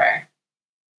sleepover.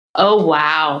 Oh,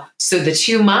 wow. So the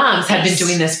two moms have been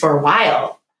doing this for a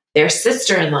while. They're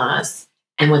sister-in-laws.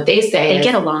 And what they say They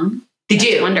get along. They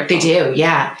do. That's wonderful. They do,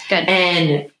 yeah. Good.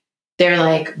 And they're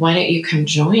like, why don't you come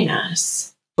join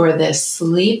us for this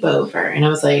sleepover? And I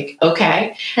was like,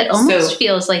 okay. It almost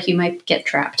feels like you might get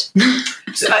trapped.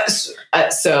 So I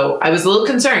was a little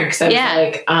concerned because I was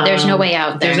like, there's no way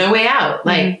out there. There's no way out.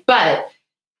 Like, but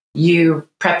you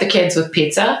prep the kids with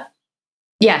pizza.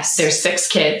 Yes. There's 6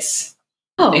 kids,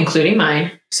 including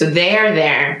mine. So they are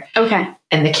there. Okay.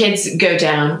 And the kids go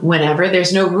down whenever.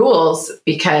 There's no rules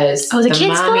because the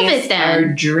kids love it then.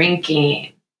 Are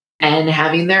drinking and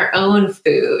having their own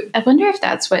food. I wonder if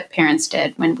that's what parents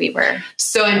did when we were.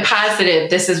 So I'm positive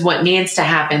this is what needs to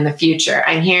happen in the future.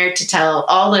 I'm here to tell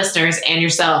all listeners and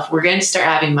yourself, we're going to start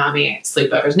having mommy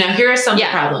sleepovers. Now, here are some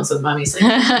problems with mommy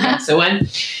sleepovers. Okay, so when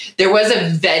there was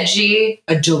a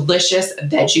delicious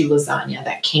veggie lasagna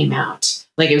that came out.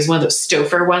 Like it was one of those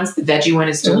Stouffer ones. The veggie one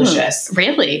is delicious. Ooh,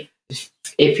 really?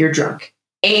 If you're drunk.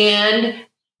 And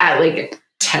at like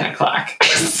 10 o'clock.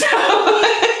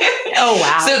 Oh,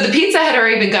 wow. So the pizza had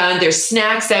already been gone. There's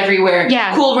snacks everywhere.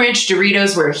 Yeah. Cool Ranch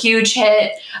Doritos were a huge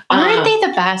hit. Aren't they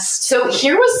the best? So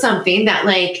here was something that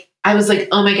I was like,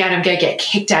 oh my God, I'm going to get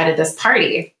kicked out of this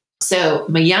party. So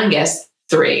my youngest,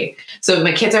 3. So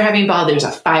my kids are having ball. There's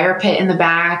a fire pit in the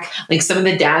back. Like some of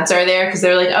the dads are there because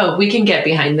they're like, oh, we can get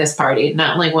behind this party.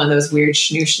 Not like one of those weird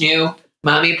schnoo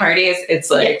mommy parties. It's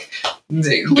like,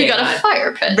 we got a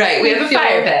fire pit. Right. We have a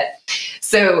fire pit.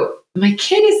 So my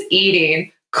kid is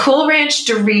eating Cool Ranch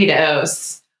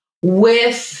Doritos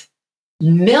with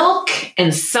milk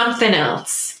and something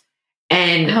else.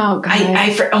 And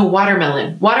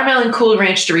watermelon Cool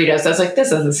Ranch Doritos. I was like, this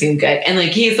doesn't seem good. And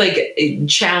like, he's like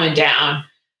chowing down.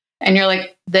 And you're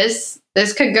like, this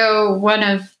could go one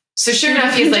of. So sure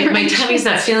enough, he's like, my tummy's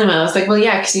not feeling well. I was like, well,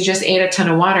 yeah, because you just ate a ton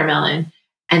of watermelon.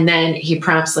 And then he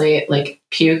promptly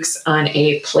pukes on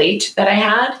a plate that I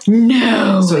had.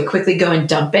 No. So I quickly go and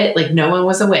dump it. Like no one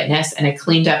was a witness. And I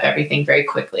cleaned up everything very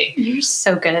quickly. You're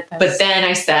so good at this. But then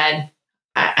I said,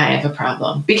 I have a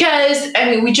problem. Because,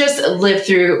 we just lived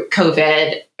through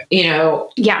COVID.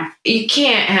 Yeah. You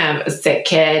can't have a sick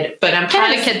kid. But I'm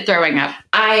kind of a kid throwing up.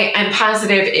 I'm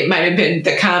positive it might have been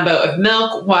the combo of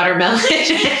milk, watermelon,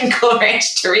 and Cool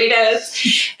Ranch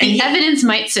Doritos. And evidence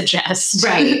might suggest.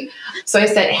 Right. So I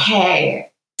said, hey,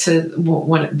 to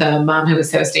the mom who was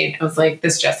hosting, I was like,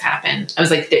 this just happened. I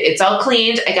was like, it's all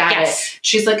cleaned. I got it.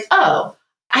 She's like, oh,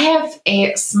 I have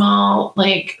a small,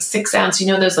 6 ounce,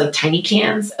 those tiny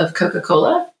cans of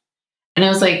Coca-Cola. And I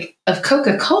was like, of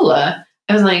Coca-Cola?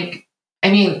 I was like,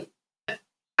 I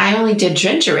only did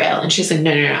ginger ale. And she's like,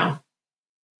 no.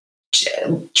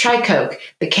 Try Coke.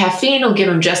 The caffeine will give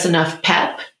them just enough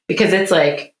pep because it's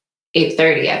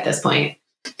 8:30 at this point.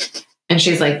 And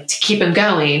she's like, to keep him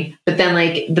going, but then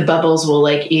the bubbles will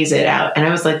ease it out. And I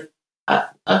was like,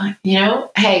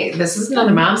 hey, this is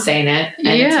another mom saying it, and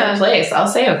it's her place. I'll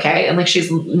say okay. And she's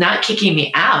not kicking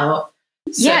me out.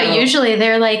 So, yeah, usually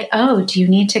they're like, oh, do you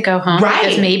need to go home? Right.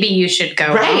 Because maybe you should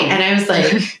go right. home. And I was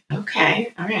like,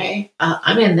 okay, all right,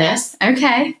 I'm in this.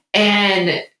 Okay.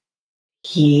 And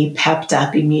he pepped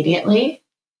up immediately.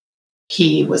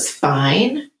 He was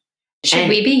fine. Should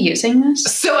we be using this?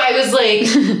 So I was like,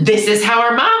 this is how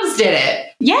our moms did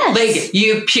it. Yes.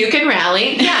 You puke and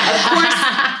rally.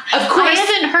 Yeah, of course. I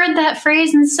haven't heard that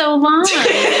phrase in so long.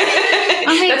 Oh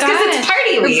my That's because it's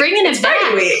party week. We're bringing it back.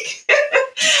 Party week.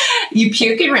 You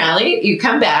puke and rally. You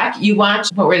come back. You watch.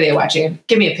 What were they watching?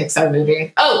 Give me a Pixar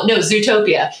movie. Oh, no,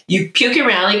 Zootopia. You puke and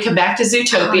rally. Come back to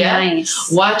Zootopia. Oh,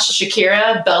 nice. Watch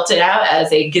Shakira belt it out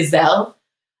as a gazelle.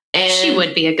 And she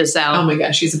would be a gazelle. Oh my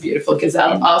gosh, she's a beautiful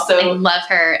gazelle. Also, I love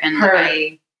her, and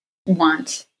I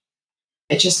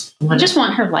just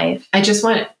want her life. I just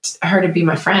want her to be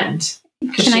my friend.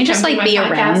 Can I just be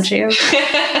around you?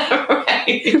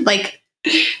 Right.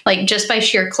 like just by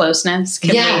sheer closeness,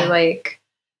 can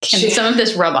some of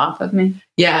this rub off of me?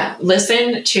 Yeah.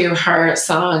 Listen to her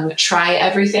song, Try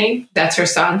Everything. That's her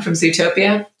song from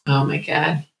Zootopia. Oh my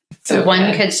God. So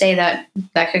one could say that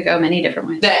could go many different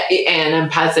ways. And I'm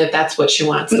positive that's what she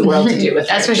wants the world to do with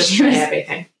that's her. What just she try was,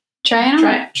 everything. Try it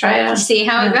on. Try it on. See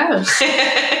how it goes.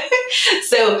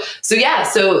 So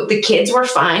the kids were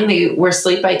fine. They were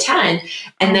asleep by 10.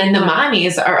 And then the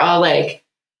mommies are all like,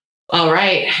 all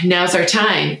right, now's our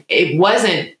time. It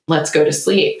wasn't, let's go to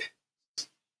sleep.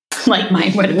 Like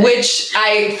mine would have been. Which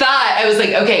I thought, I was like,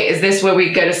 okay, is this where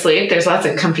we go to sleep? There's lots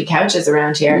of comfy couches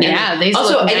around here. Yeah, these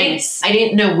also, look nice. I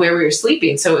didn't know where we were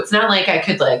sleeping. So it's not like I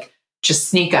could like just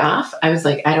sneak off. I was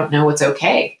like, I don't know what's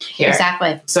okay here.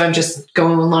 Exactly. So I'm just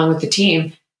going along with the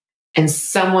team. And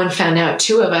someone found out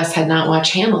 2 of us had not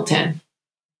watched Hamilton.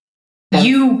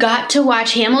 You got to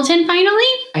watch Hamilton finally?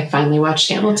 I finally watched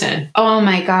Hamilton. Oh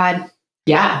my God.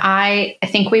 Yeah. I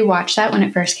think we watched that when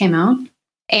it first came out.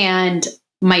 And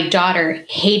my daughter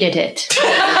hated it.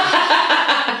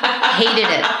 Hated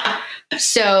it.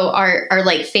 So our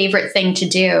like favorite thing to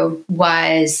do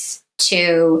was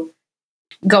to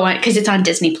go on, because it's on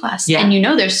Disney Plus. Yeah.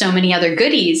 And there's so many other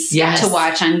goodies Yes. to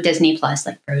watch on Disney Plus,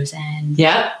 like Frozen.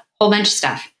 Yep. Whole bunch of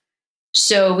stuff.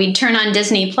 So we'd turn on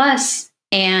Disney Plus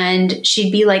and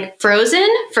she'd be like, Frozen,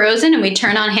 and we'd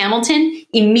turn on Hamilton,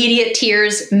 immediate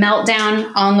tears,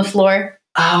 meltdown on the floor.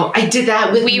 Oh, I did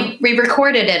that with We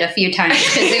recorded it a few times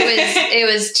because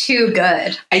it was too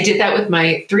good. I did that with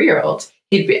my 3-year-old.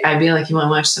 I'd be like, you want to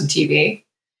watch some TV?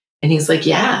 And he's like,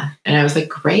 yeah. And I was like,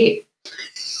 great.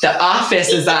 The Office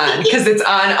is on because it's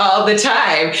on all the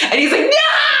time. And he's like, no,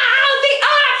 The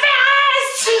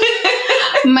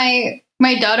Office.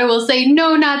 My daughter will say,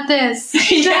 no, not this.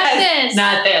 Yes,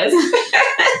 Not this. Not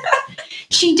this.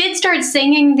 She did start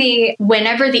singing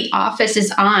whenever The Office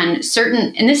is on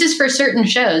and this is for certain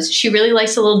shows, she really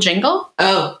likes a little jingle.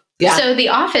 Oh, yeah. So The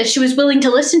Office, she was willing to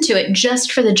listen to it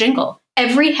just for the jingle.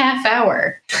 Every half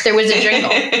hour, there was a jingle.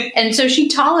 And so she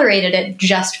tolerated it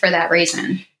just for that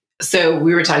reason. So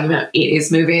we were talking about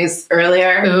 80s movies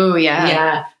earlier. Oh, yeah.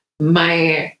 Yeah.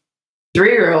 My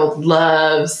 3-year-old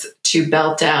loves to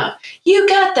belt out, you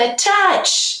got the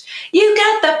touch. You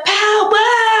got the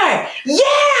power.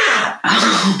 Yeah.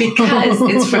 Because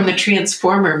it's from the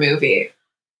Transformer movie.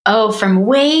 Oh, from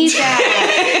way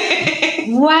back.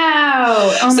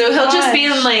 Wow. Oh so he'll gosh. just be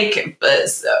in like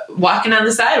walking on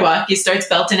the sidewalk. He starts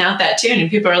belting out that tune and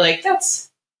people are like, that's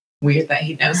weird that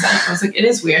he knows that. I was like, it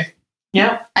is weird.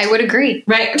 Yeah. I would agree.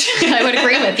 Right. I would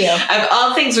agree with you. Of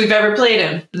all things we've ever played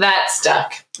him, that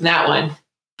stuck. That one.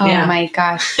 Oh Yeah. my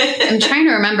gosh. I'm trying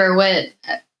to remember what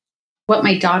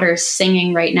my daughter's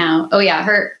singing right now. Oh yeah,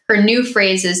 her new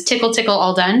phrase is tickle tickle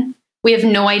all done. We have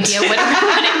no idea what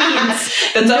it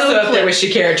means. That's No also up clue. there with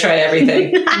Shakira, try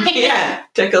everything. Yeah.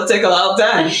 Tickle, tickle, all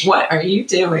done. What are you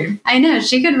doing? I know,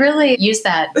 she could really use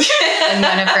that in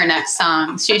one of her next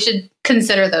songs. She should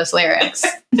consider those lyrics.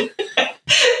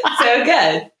 So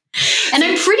good. And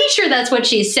I'm pretty sure that's what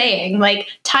she's saying. Like,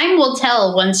 time will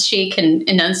tell once she can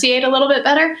enunciate a little bit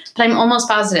better, but I'm almost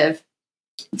positive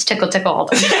it's tickle tickle all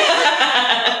done.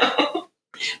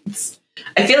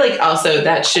 I feel like also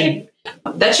that should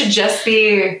just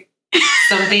be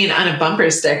something on a bumper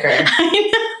sticker.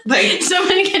 I know. Like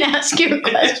Someone can ask you a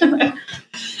question like,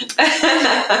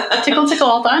 tickle tickle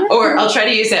all done? or I'll try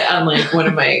to use it on like one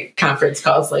of my conference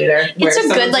calls later. where It's a good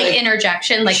someone's like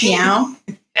interjection, like meow.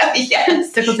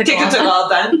 yes. Tickle tickle Tickle, all tickle, done. all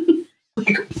done.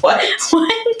 Like what?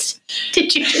 What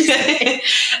did you just say?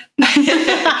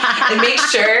 And make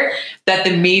sure that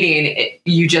the meeting,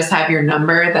 you just have your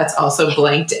number that's also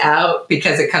blanked out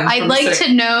because it comes I'd from like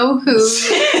to know who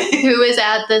is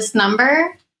at this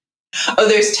number. Oh,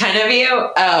 there's 10 of you?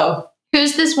 Oh.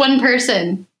 Who's this one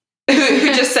person?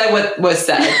 Who just said what was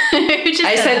said? Who just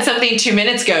I said something 2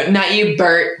 minutes ago. Not you,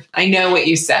 Bert. I know what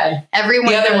you said.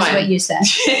 Everyone the other knows one. what you said.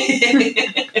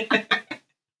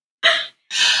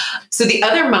 So the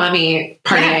other mommy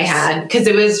party Yes. I had, because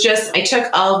it was just, I took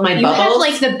all of my You bubbles. have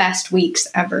like the best weeks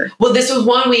ever. Well, this was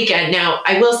one weekend. Now,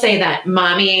 I will say that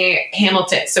mommy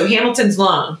Hamilton, so Hamilton's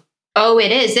long. Oh,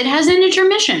 it is. It has an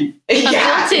intermission. A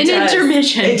Yeah, built-in it does.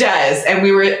 intermission. It does. And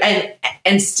we were,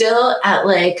 and still at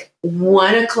like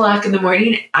 1 o'clock in the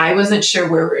morning, I wasn't sure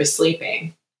where we were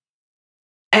sleeping.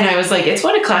 And I was like, it's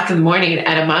 1 o'clock in the morning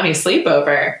at a mommy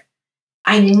sleepover.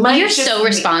 I might You're just so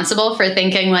responsible for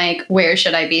thinking like, where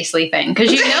should I be sleeping? Because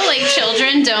like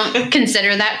children don't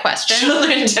consider that question.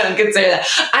 Children don't consider that.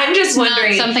 I'm just It's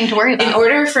wondering, not something to worry in about.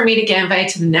 order for me to get invited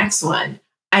to the next one,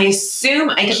 I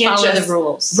assume I To can't follow just the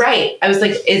rules. Right. I was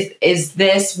like, is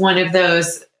this one of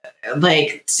those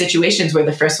like situations where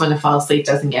the first one to fall asleep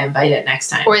doesn't get invited next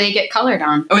time? Or they get colored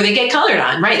on. Or they get colored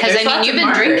on, right? Because There's lots you've of been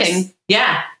markers. drinking.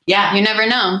 Yeah. Yeah. You never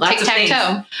know. Lots of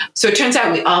Tic-tac-toe. So it turns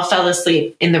out we all fell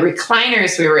asleep in the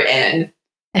recliners we were in.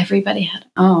 Everybody had.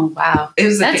 Oh, wow. It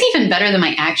was That's even better than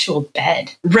my actual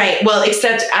bed. right. Well,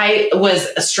 except I was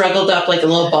struggled up like a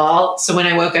little ball. So when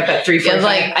I woke up at 3:45,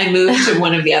 like- I moved to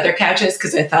one of the other couches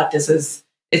because I thought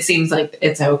it seems like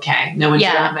it's okay. No one's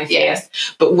around my face.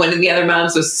 But one of the other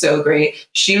moms was so great.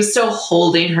 She was still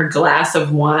holding her glass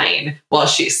of wine while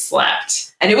she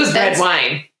slept. And it was red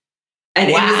wine. And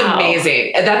it was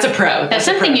amazing. That's a pro. That's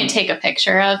something you take a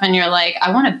picture of and you're like,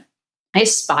 I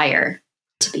aspire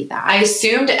to be that. I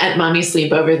assumed at Mommy's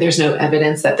sleepover, there's no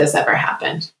evidence that this ever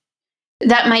happened.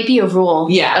 That might be a rule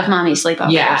of Mommy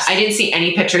sleepovers. Yeah. I didn't see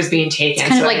any pictures being taken. It's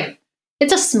kind of like,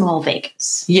 it's a small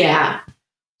Vegas. Yeah.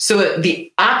 So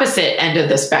the opposite end of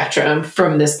the spectrum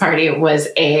from this party was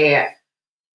a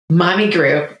mommy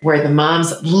group where the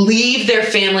moms leave their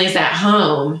families at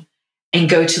home and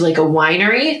go to like a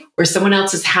winery or someone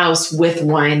else's house with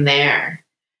wine there.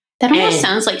 That almost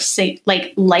sounds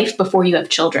like life before you have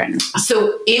children.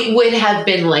 So it would have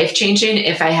been life-changing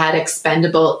if I had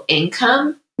expendable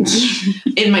income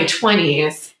in my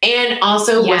 20s and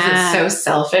also wasn't so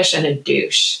selfish and a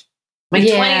douche. My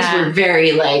 20s were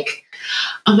very like,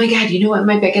 oh my God, you know what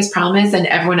my biggest problem is? And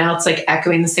everyone else like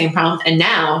echoing the same problem. And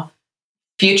now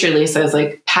future Lisa is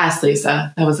like, past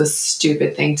Lisa, that was a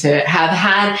stupid thing to have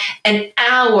had an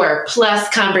hour plus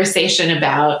conversation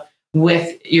about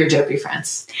with your dopey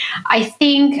friends. I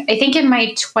think in my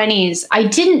 20s, I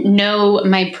didn't know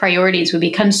my priorities would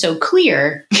become so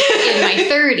clear in my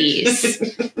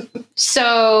 30s.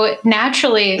 So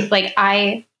naturally, like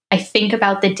I think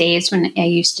about the days when I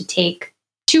used to take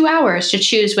 2 hours to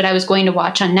choose what I was going to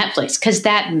watch on Netflix because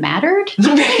that mattered.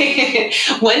 Right.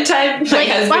 One time, my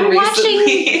husband I'm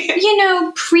recently,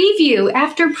 watching, preview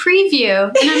after preview,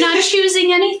 and I'm not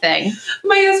choosing anything.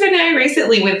 My husband and I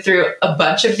recently went through a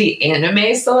bunch of the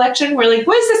anime selection. We're like,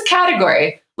 what is this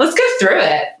category? Let's go through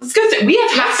it. We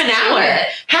have half an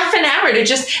hour to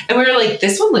just, and we were like,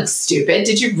 this one looks stupid.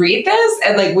 Did you read this?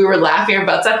 And like, we were laughing our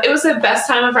butts off. It was the best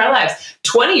time of our lives.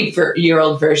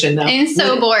 20-year-old version though. I'm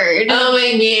so bored. Oh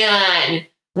my God.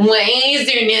 What is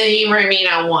there nothing for me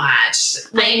to watch?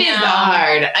 Life is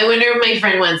hard. I wonder if my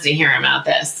friend wants to hear about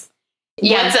this.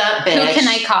 Yeah. What's up, bitch? Who can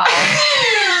I call?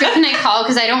 Who can I call?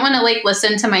 Because I don't want to like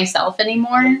listen to myself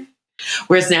anymore.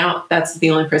 Whereas now, that's the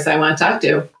only person I want to talk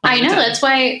to. I know. That's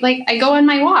why, like, I go on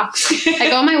my walks. I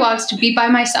go on my walks to be by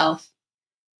myself.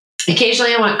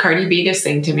 Occasionally, I want Cardi B to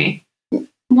sing to me.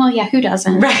 Well, yeah, who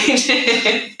doesn't? Right.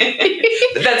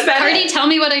 That's bad. Cardi, tell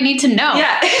me what I need to know.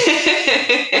 Yeah.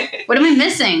 What am I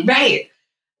missing? Right.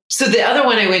 So the other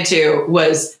one I went to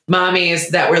was mommies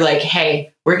that were like,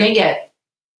 hey, we're going to get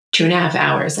 2.5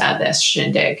 hours out of this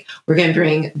shindig. We're going to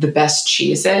bring the best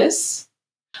cheeses.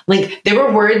 Like there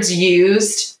were words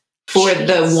used for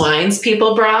the wines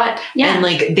people brought. Yeah. And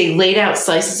like they laid out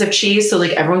slices of cheese. So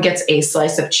like everyone gets a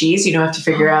slice of cheese. You don't have to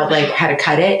figure out like how to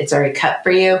cut it. It's already cut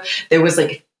for you. There was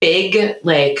like big,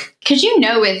 like. Cause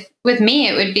with me,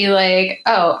 it would be like,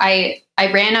 oh, I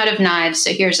ran out of knives.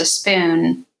 So here's a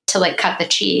spoon to like cut the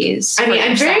cheese. I mean,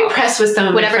 I'm very impressed with some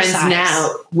of my friends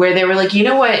now where they were like, you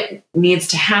know what needs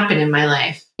to happen in my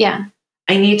life? Yeah.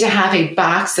 I need to have a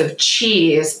box of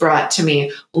cheese brought to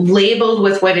me, labeled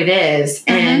with what it is,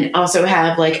 and also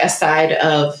have like a side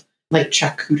of like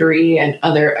charcuterie and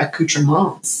other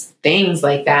accoutrements, things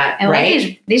like that.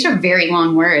 Right? These are very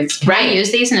long words. Can I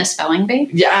use these in a spelling bee?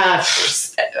 Yeah.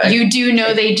 You do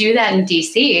know they do that in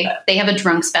DC. They have a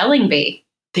drunk spelling bee.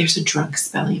 There's a drunk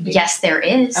spelling bee. Yes, there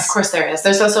is. Of course there is.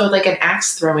 There's also like an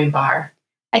axe throwing bar.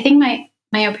 I think my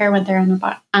au pair went there on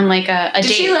like a date.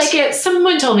 Did she like it?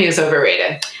 Someone told me it was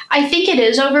overrated. I think it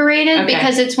is overrated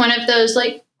because it's one of those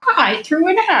like, I threw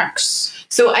an axe.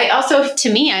 So I also,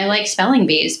 to me, I like spelling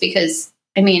bees because,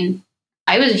 I mean,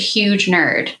 I was a huge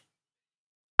nerd.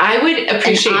 I would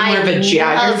appreciate more of a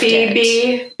geography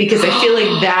bee because I feel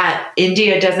like that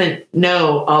India doesn't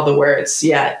know all the words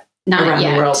yet around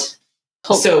the world.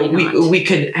 Hopefully so we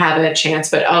could have a chance,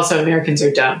 but also Americans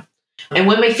are dumb. And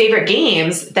one of my favorite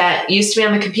games that used to be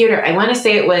on the computer, I want to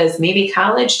say it was maybe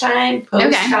college time,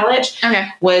 post-college,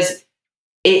 was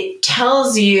it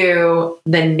tells you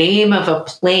the name of a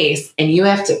place and you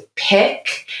have to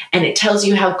pick, and it tells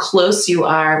you how close you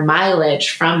are mileage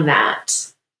from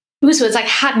that. Ooh, so it's like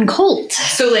hot and cold.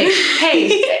 So like,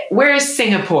 hey, where is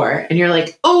Singapore? And you're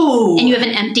like, oh. And you have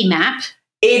an empty map?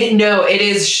 It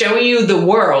is showing you the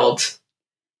world.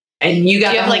 And you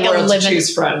got the whole world to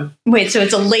choose from. Wait, so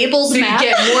it's a labeled map? So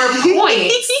you get more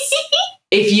points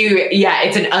if you,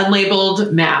 it's an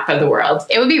unlabeled map of the world.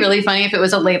 It would be really funny if it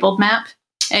was a labeled map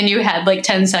and you had like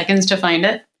 10 seconds to find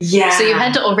it. Yeah. So you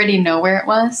had to already know where it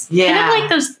was. Yeah. Kind of like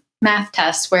those math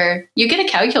tests where you get a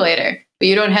calculator, but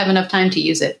you don't have enough time to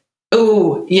use it.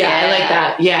 Oh, yeah, I like Yeah.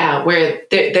 that. Yeah, where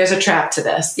there's a trap to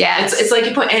this. Yes. It's like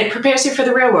you put, and it prepares you for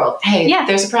the real world. Hey, Yeah.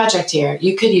 there's a project here.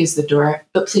 You could use the door,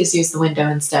 but please use the window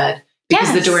instead.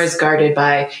 Because Yes. the door is guarded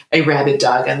by a rabid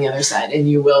dog on the other side, and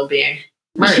you will be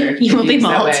murdered. You will if be use that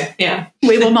mauled. way. Yeah.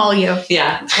 We will maul you.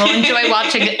 Yeah. We'll enjoy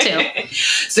watching it too.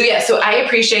 So I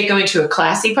appreciate going to a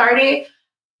classy party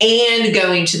and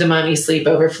going to the mommy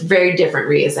sleepover for very different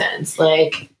reasons.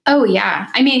 Like, Oh, yeah.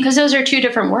 I mean, because those are two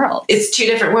different worlds. it's two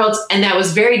different worlds. And that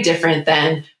was very different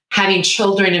than having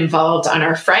children involved on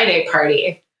our Friday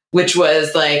party, which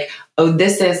was like, oh,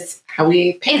 this is how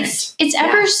we parent. It's Yeah.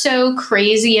 ever so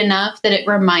crazy enough that it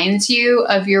reminds you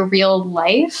of your real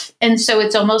life. And so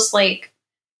it's almost like,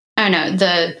 I don't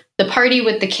know, the party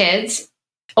with the kids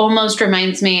almost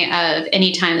reminds me of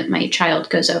any time that my child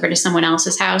goes over to someone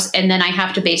else's house and then I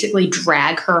have to basically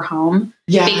drag her home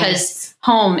Yeah. because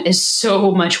home is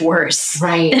so much worse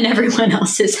Right. than everyone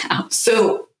else's house.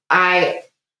 So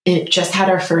it just had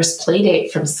our first play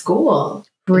date from school.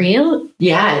 Real?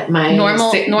 Yeah. My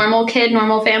Normal kid,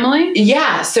 normal family?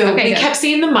 Yeah, so Okay, we good. kept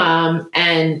seeing the mom,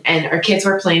 and our kids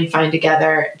were playing fine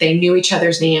together. They knew each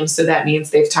other's names, so that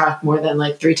means they've talked more than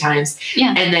like 3 times.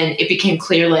 Yeah. And then it became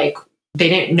clear, like, they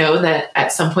didn't know that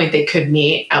at some point they could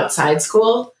meet outside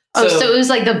school. So it was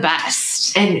like the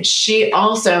best. And she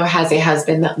also has a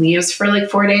husband that leaves for like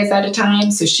 4 days at a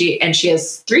time. So she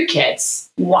has 3 kids.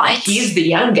 What? He's the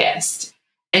youngest,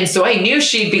 and so I knew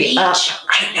she'd be up.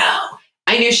 I know.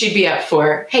 I knew she'd be up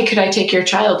for, hey, could I take your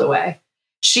child away?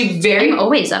 I'm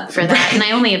always up for that, and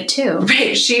I only have 2.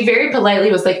 Right. She very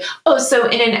politely was like, oh, so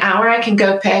in an hour I can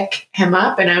go pick him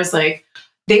up. And I was like,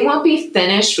 they won't be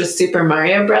finished with Super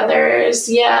Mario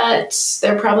Brothers yet.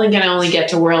 They're probably going to only get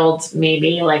to world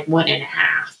maybe like 1.5.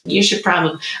 You should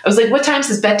probably. I was like, what time's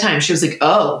his bedtime? She was like,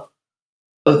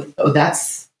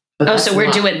 that's. So we're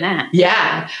doing that.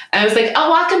 Yeah. I was like, I'll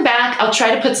walk him back. I'll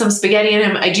try to put some spaghetti in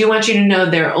him. I do want you to know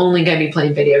they're only going to be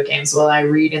playing video games while I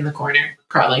read in the corner,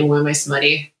 probably one of my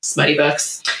smutty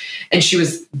books. And she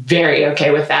was very okay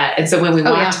with that. And so when we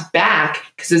walked back,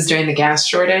 because it was during the gas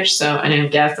shortage, so I didn't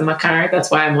have gas in my car.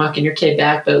 That's why I'm walking your kid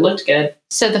back, but it looked good.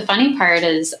 So the funny part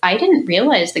is I didn't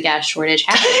realize the gas shortage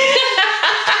happened.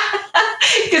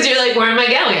 Because you're like, where am I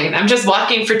going? I'm just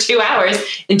walking for 2 hours.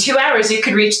 In 2 hours, you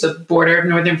could reach the border of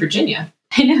Northern Virginia.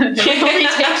 I know. It only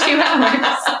takes 2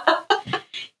 hours.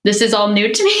 This is all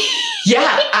new to me.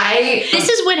 Yeah, This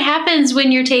is what happens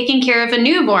when you're taking care of a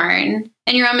newborn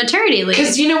and you're on maternity leave.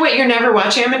 Because you know what? You're never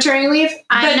watching on maternity leave.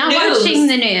 I'm not watching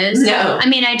the news. No. I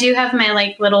mean, I do have my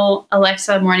like little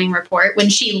Alexa morning report when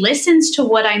she listens to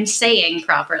what I'm saying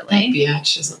properly. Yeah,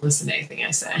 she doesn't listen to anything I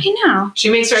say. I know.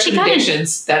 She makes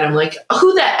recommendations that I'm like,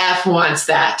 who the F wants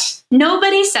that?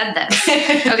 Nobody said this.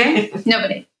 Okay?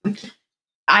 Nobody.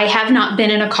 I have not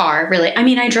been in a car, really. I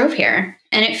mean, I drove here,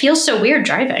 and it feels so weird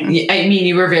driving. I mean,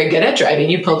 you were very good at driving.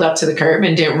 You pulled up to the curb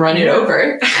and didn't run it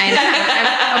over.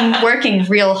 I'm working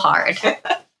real hard.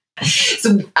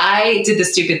 So I did the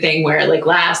stupid thing where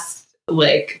last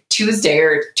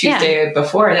Tuesday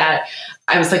before that,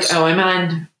 I was like, oh, I'm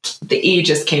on, the E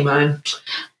just came on.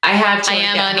 I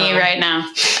am on E right now.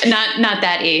 Not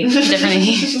that E, different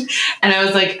E. And I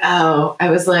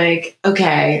was like,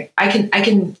 okay, I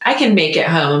can make it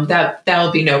home.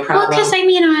 That'll be no problem. Well, because I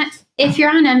mean, if you're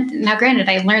on now, granted,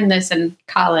 I learned this in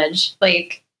college.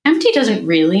 Like, empty doesn't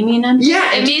really mean empty.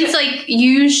 Yeah, it means like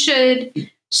you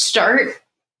should start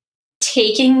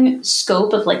taking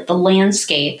scope of like the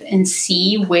landscape and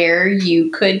see where you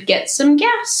could get some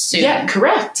gas soon. Yeah,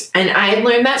 correct. And I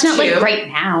learned that it's not too. like right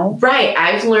now. Right.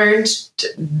 I've learned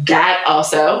that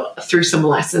also through some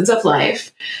lessons of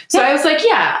life. So I was like,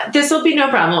 yeah, this will be no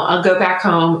problem. I'll go back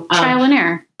home. Trial and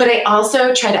error. But I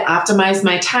also try to optimize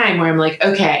my time where I'm like,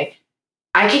 okay,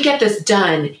 I could get this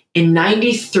done in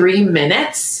 93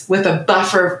 minutes with a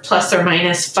buffer of plus or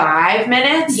minus 5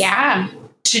 minutes. Yeah.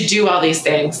 To do all these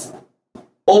things.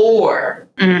 Or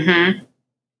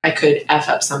I could F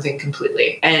up something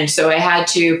completely. And so I had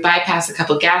to bypass a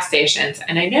couple gas stations.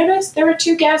 And I noticed there were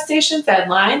 2 gas stations that had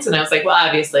lines. And I was like, well,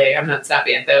 obviously, I'm not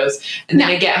stopping at those. And then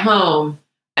I get home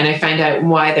and I find out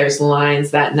why there's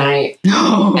lines that night.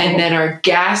 No. And then our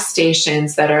gas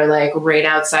stations that are like right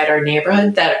outside our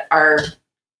neighborhood that are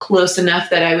close enough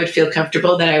that I would feel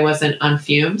comfortable that I wasn't on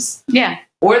fumes. Yeah.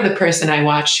 Or the person I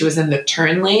watched, she was in the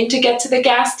turn lane to get to the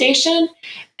gas station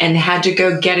and had to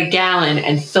go get a gallon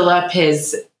and fill up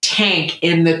his tank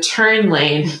in the turn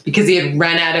lane because he had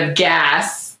run out of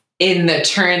gas in the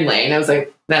turn lane. I was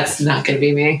like, that's not going to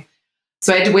be me.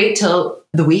 So I had to wait till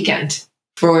the weekend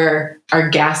for our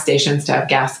gas stations to have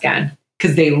gas again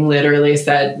because they literally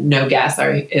said no gas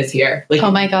is here. Like,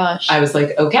 oh my gosh. I was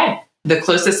like, okay. The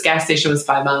closest gas station was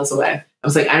 5 miles away. I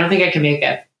was like, I don't think I can make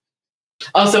it.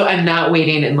 Also, I'm not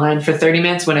waiting in line for 30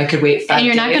 minutes when I could wait 5 days. And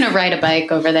you're not going to ride a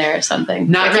bike over there or something.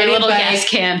 Not Every riding little a bike. gas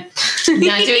can.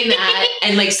 Not doing that.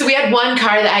 And like, so we had one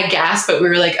car that had gas, but we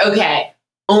were like, okay,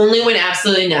 only when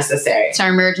absolutely necessary. It's our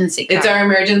emergency car. It's our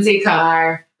emergency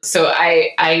car. So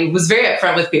I was very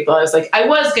upfront with people. I was like, I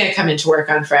was going to come into work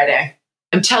on Friday.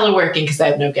 I'm teleworking because I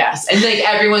have no gas. And like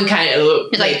everyone kind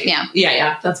of like,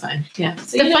 yeah, that's fine. Yeah.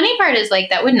 So, the funny part is like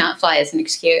that would not fly as an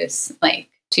excuse like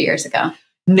 2 years ago.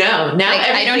 No, now like,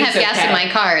 I don't have gas in my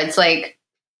car. It's like,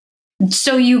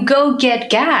 so you go get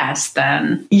gas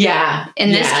then. Yeah.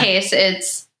 In this case,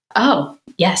 it's, oh,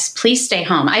 yes, please stay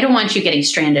home. I don't want you getting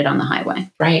stranded on the highway.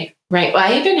 Right. Well,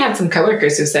 I even had some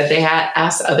coworkers who said they had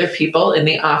asked other people in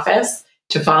the office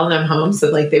to follow them home so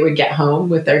like they would get home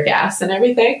with their gas and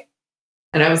everything.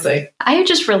 And I was like, I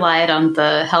just relied on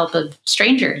the help of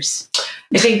strangers.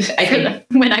 I think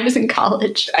when I was in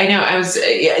college, I know I was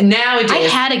nowadays. I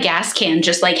had a gas can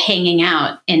just like hanging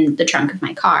out in the trunk of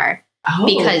my car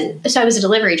because I was a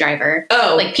delivery driver.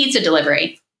 Oh, like pizza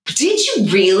delivery. Did you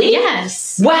really?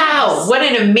 Yes. Wow. Yes. What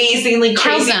an amazingly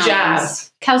crazy job.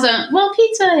 Calzone. Well,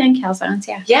 pizza and calzones.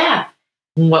 Yeah. Yeah.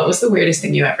 What was the weirdest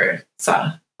thing you ever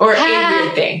saw? Or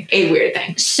a weird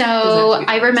thing? So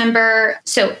I remember,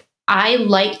 I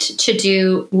liked to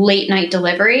do late night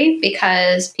delivery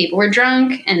because people were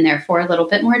drunk and therefore a little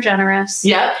bit more generous.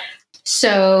 Yep.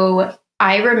 So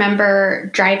I remember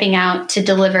driving out to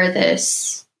deliver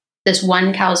this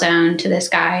one calzone to this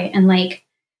guy, and like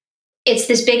it's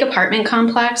this big apartment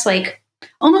complex, like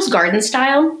almost garden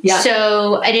style. Yeah.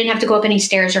 So I didn't have to go up any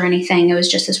stairs or anything. It was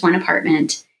just this one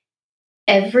apartment.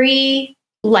 Every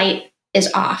light is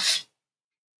off.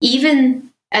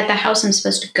 Even at the house I'm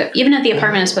supposed to go, even at the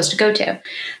apartment I'm supposed to go to.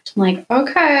 So I'm like,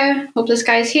 okay, hope this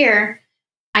guy's here.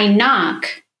 I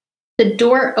knock, the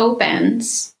door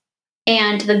opens,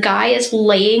 and the guy is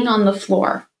laying on the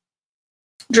floor,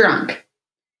 drunk.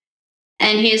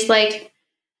 And he's like,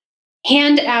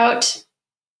 hand out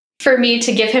for me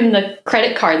to give him the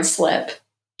credit card slip.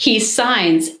 He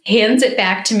signs, hands it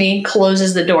back to me,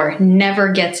 closes the door,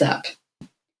 never gets up.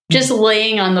 Just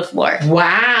laying on the floor.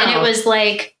 Wow. And it was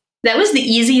like, that was the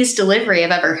easiest delivery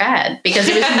I've ever had because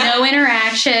there was no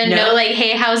interaction, no like,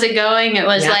 hey, how's it going? It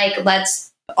was like,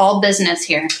 let's all business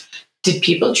here. Did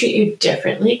people treat you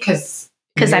differently because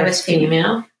I was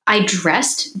female? I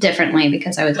dressed differently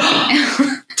because I was a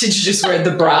female. Did you just wear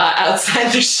the bra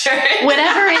outside the shirt?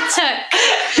 Whatever it took.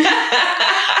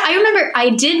 I remember I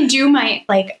did do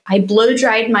I blow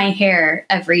dried my hair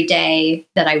every day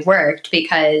that I worked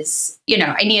because,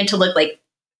 I needed to look like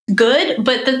good.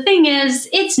 But the thing is,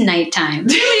 it's nighttime.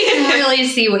 Nobody can really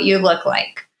see what you look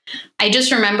like. I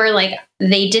just remember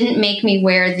they didn't make me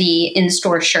wear the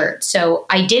in-store shirt. So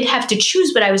I did have to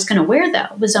choose what I was going to wear,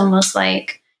 though. It was almost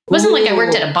like, it wasn't like I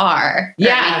worked at a bar or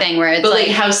anything where it's but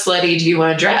how slutty do you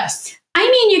want to dress? I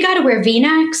mean, you got to wear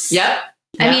V-necks. Yep.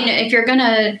 I mean, if you're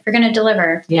gonna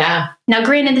deliver. Yeah. Now,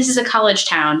 granted, this is a college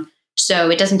town, so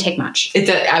it doesn't take much.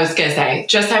 I was gonna say,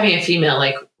 just having a female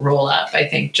roll up, I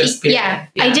think just yeah.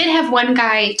 I did have one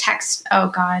guy text. Oh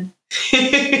God.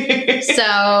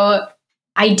 So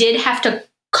I did have to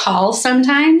call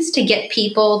sometimes to get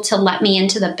people to let me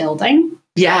into the building.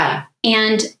 Yeah.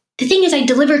 And the thing is, I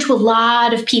deliver to a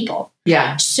lot of people.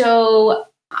 Yeah. So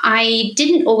I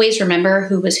didn't always remember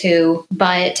who was who,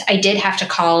 but I did have to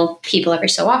call people every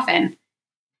so often.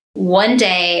 One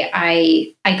day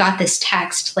I got this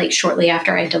text shortly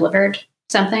after I delivered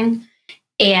something,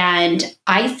 and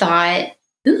I thought,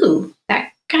 ooh,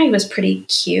 that guy was pretty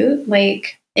cute.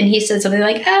 And he said something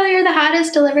like, oh, you're the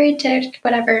hottest delivery tick,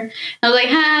 whatever. And I was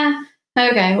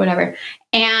like, okay, whatever.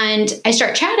 And I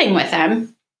start chatting with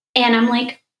him, and I'm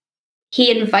like,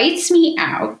 he invites me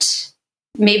out,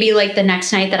 maybe the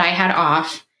next night that I had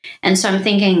off. And so I'm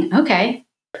thinking, okay,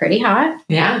 pretty hot.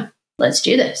 Yeah. Let's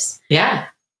do this. Yeah.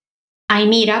 I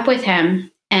meet up with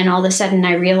him, and all of a sudden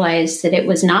I realized that it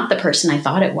was not the person I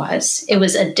thought it was. It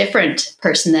was a different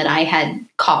person that I had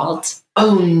called.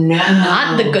 Oh, no.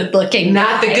 Not the good looking.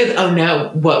 Not guy. the good. Oh, no.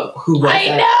 Who was I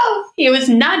that? know. He was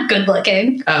not good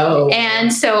looking. Oh.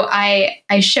 And so I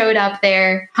showed up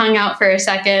there, hung out for a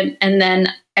second, and then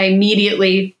I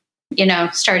immediately,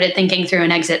 started thinking through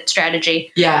an exit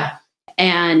strategy. Yeah.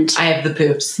 And I have the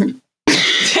poops.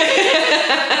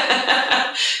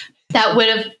 That would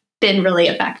have been really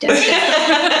effective.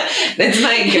 That's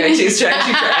my go-to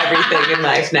strategy for everything in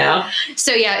life now.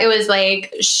 So yeah, it was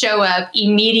show up,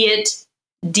 immediate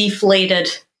deflated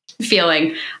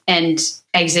feeling, and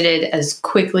exited as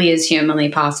quickly as humanly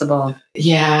possible.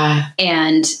 Yeah.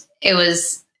 And it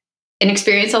was an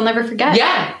experience I'll never forget.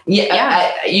 Yeah.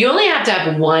 You only have to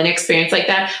have one experience like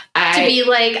that. To be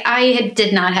like, I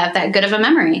did not have that good of a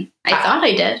memory. I thought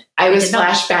I did. I was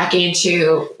flashbacking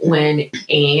to when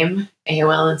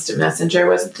AOL Instant Messenger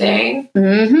was a thing.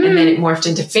 Mm-hmm. And then it morphed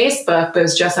into Facebook, but it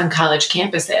was just on college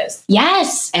campuses.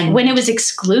 Yes. And when it was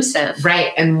exclusive.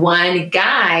 Right. And one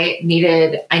guy I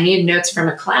needed notes from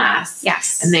a class.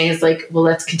 Yes. And then he's like, well,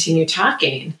 let's continue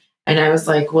talking. And I was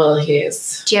like, well, Do you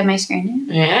have my screen name?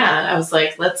 Yeah. I was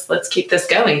like, let's keep this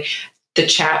going. The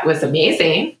chat was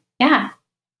amazing. Yeah.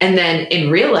 And then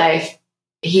in real life,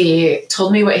 he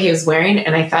told me what he was wearing,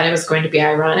 and I thought it was going to be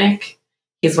ironic.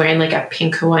 He's wearing like a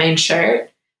pink Hawaiian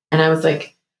shirt. And I was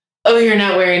like, oh, you're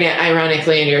not wearing it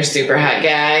ironically, and you're a super hot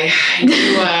guy.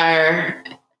 You are.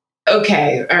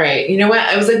 Okay. All right. You know what?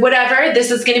 I was like, whatever. This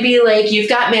is going to be like, you've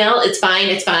got mail. It's fine.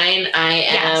 It's fine. I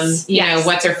am, you know,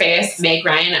 what's her face? Meg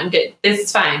Ryan. I'm good. This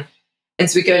is fine. And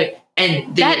so we go,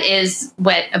 and that is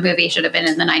what a movie should have been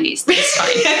in the 90s. That's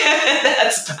fine.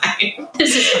 That's fine.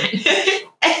 This is fine.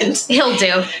 And he'll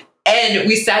do. And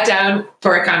we sat down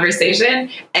for a conversation,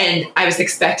 and I was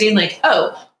expecting like,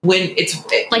 oh, when it's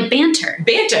like banter.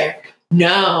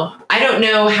 No, I don't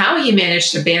know how he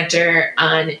managed to banter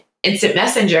on Instant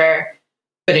Messenger,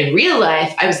 but in real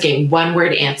life, I was getting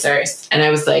one-word answers, and I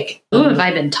was like, who have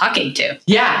I been talking to?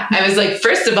 Yeah, I was like,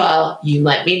 first of all, you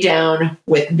let me down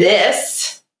with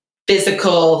this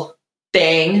physical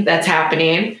thing that's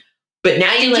happening. But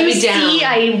now you let me down. Did you see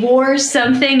I wore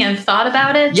something and thought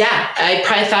about it? Yeah, I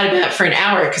probably thought about it for an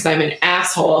hour because I'm an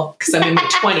asshole because I'm in my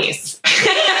 20s.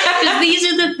 Because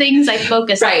these are the things I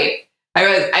focus on. Right.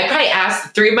 I probably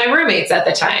asked 3 of my roommates at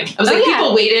the time. I was like,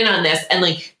 people weighed in on this. And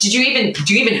like, do you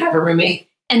even have a roommate?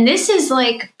 And this is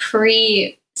like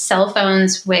pre cell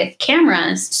phones with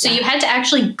cameras. So you had to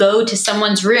actually go to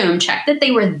someone's room, check that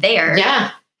they were there.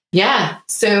 Yeah.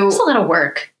 So it's a lot of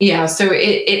work. Yeah. So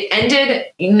it ended.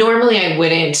 Normally I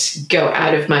wouldn't go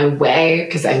out of my way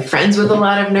because I'm friends with a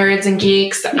lot of nerds and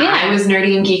geeks. Yeah. I was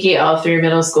nerdy and geeky all through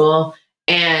middle school.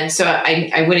 And so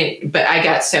I wouldn't, but I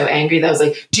got so angry that I was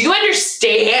like, do you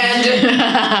understand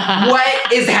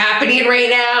what is happening right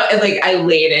now? And like, I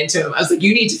laid into him. I was like,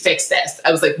 you need to fix this.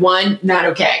 I was like, 1, not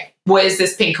okay. What is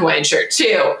this pink Hawaiian shirt?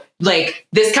 2, like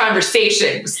this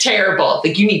conversation was terrible.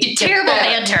 Like you need to terrible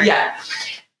banter. Yeah.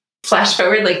 Flash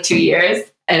forward like 2 years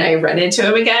and I run into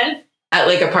him again at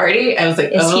like a party. I was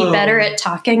like, is he better at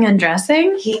talking and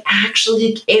dressing? He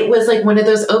actually, it was like one of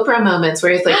those Oprah moments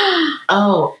where he's like,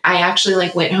 oh, I actually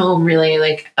like went home really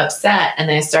like upset. And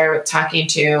then I started talking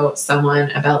to someone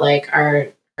about like our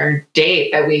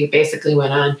date that we basically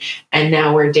went on. And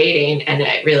now we're dating. And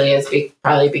it really is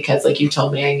probably because like you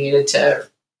told me I needed to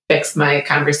fix my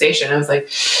conversation. I was like,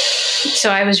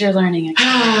 so I was your learning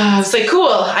experience. I was like, cool.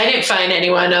 I didn't find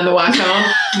anyone on the walk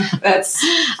home.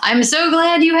 I'm so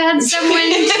glad you had someone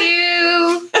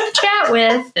to chat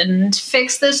with and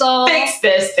fix this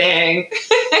thing.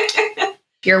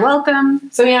 You're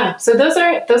welcome. So yeah. So those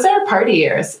are party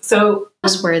years. So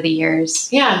those were the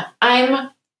years. Yeah. I'm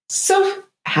so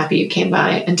happy you came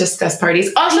by and discussed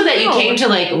parties. Also that you came to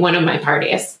like one of my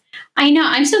parties. I know.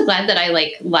 I'm so glad that I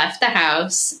like left the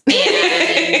house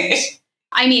and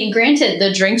I mean, granted,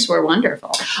 the drinks were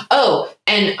wonderful. Oh,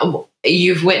 and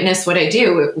you've witnessed what I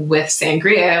do with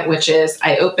sangria, which is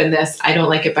I open this. I don't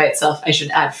like it by itself. I should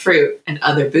add fruit and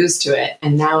other booze to it.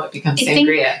 And now it becomes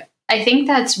sangria. I think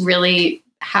that's really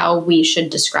how we should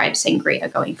describe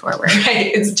sangria going forward. Right.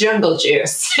 It's jungle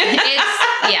juice.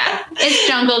 It's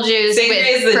jungle juice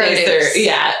sangria with produce. Nicer,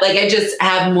 yeah. Like I just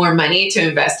have more money to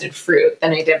invest in fruit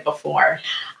than I did before.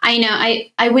 I know.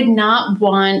 I would not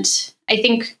want, I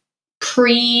think,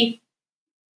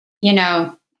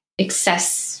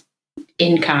 excess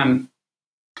income,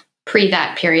 pre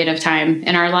that period of time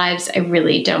in our lives, I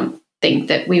really don't think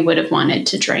that we would have wanted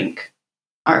to drink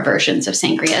our versions of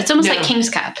sangria. It's almost like King's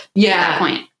Cup at that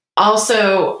point.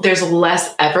 Also, there's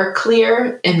less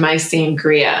Everclear in my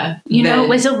sangria. It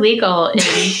was illegal.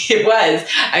 It was.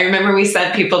 I remember we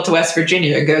sent people to West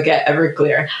Virginia to go get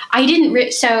Everclear. I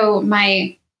didn't. So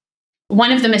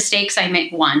one of the mistakes I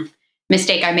made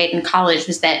in college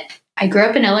was that I grew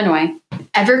up in Illinois.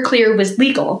 Everclear was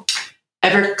legal.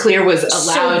 Everclear was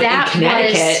allowed in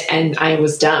Connecticut, and I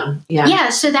was dumb. Yeah. Yeah.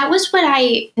 So that was what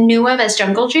I knew of as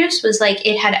jungle juice, was like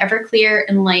it had Everclear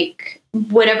and like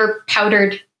whatever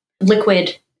powdered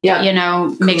liquid,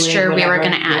 mixture we were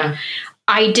going to add. Yeah.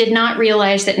 I did not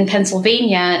realize that in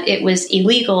Pennsylvania it was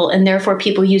illegal, and therefore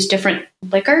people use different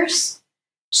liquors.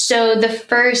 So the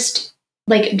first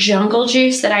like jungle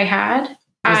juice that I had,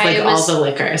 all the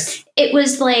liquors. It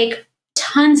was like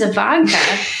tons of vodka,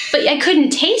 but I couldn't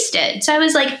taste it. So I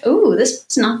was like, ooh, this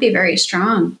must not be very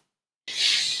strong.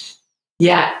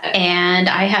 Yeah. And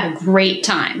I had a great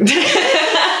time.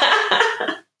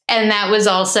 And that was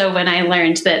also when I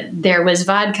learned that there was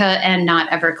vodka and not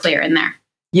Everclear in there.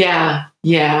 Yeah.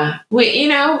 Yeah.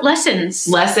 Lessons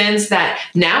that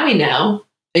now we know.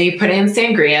 You put in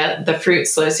sangria, the fruit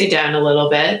slows you down a little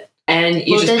bit, and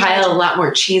you just pile a lot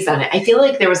more cheese on it. I feel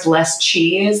like there was less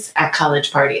cheese at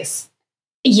college parties.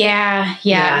 Yeah.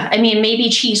 I mean, maybe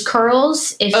cheese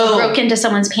curls if you broke into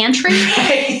someone's pantry.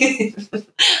 Right.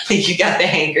 Like you got the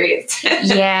hangries.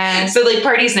 Yeah. So like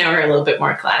parties now are a little bit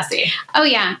more classy. Oh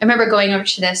yeah. I remember going over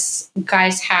to this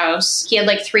guy's house. He had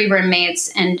like 3 roommates,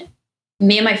 and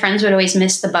me and my friends would always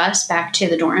miss the bus back to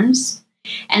the dorms.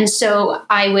 And so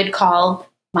I would call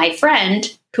my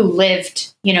friend who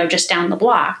lived, just down the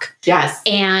block. Yes.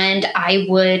 And I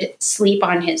would sleep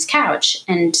on his couch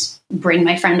and bring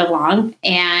my friend along.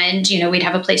 And, we'd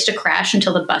have a place to crash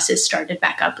until the buses started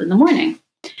back up in the morning.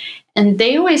 And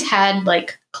they always had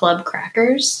like club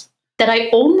crackers that I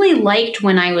only liked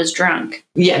when I was drunk.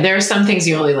 Yeah, there are some things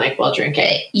you only like while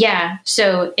drinking. Yeah.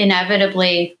 So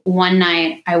inevitably, one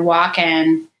night I walk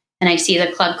in and I see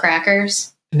the club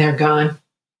crackers. And they're gone.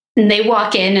 And they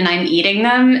walk in and I'm eating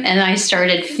them. And I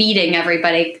started feeding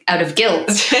everybody out of guilt,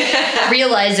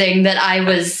 realizing that I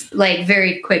was like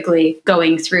very quickly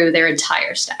going through their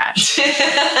entire stash.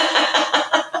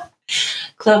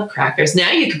 Club crackers.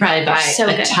 Now you could probably buy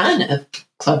a ton of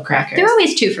club crackers. They're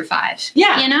always 2 for $5.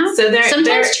 Yeah. So they're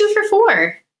sometimes 2 for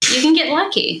 $4. You can get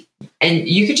lucky. And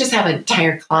you could just have an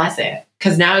entire closet.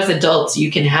 Because now as adults,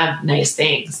 you can have nice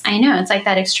things. I know. It's like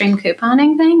that extreme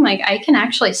couponing thing. Like I can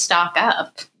actually stock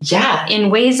up. Yeah.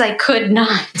 In ways I could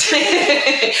not.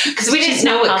 Because we didn't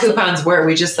know what coupons were.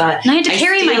 We just thought. And I had to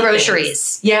carry my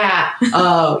groceries. Yeah.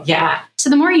 Oh, yeah.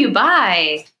 So the more you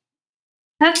buy,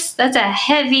 that's a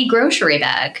heavy grocery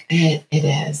bag. It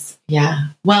is. Yeah.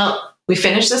 Well, we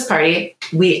finish this party.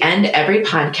 We end every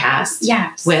podcast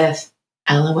with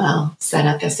LOL said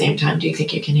at the same time. Do you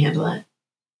think you can handle it?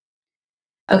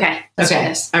 Okay.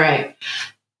 Okay. All right.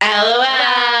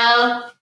 LOL.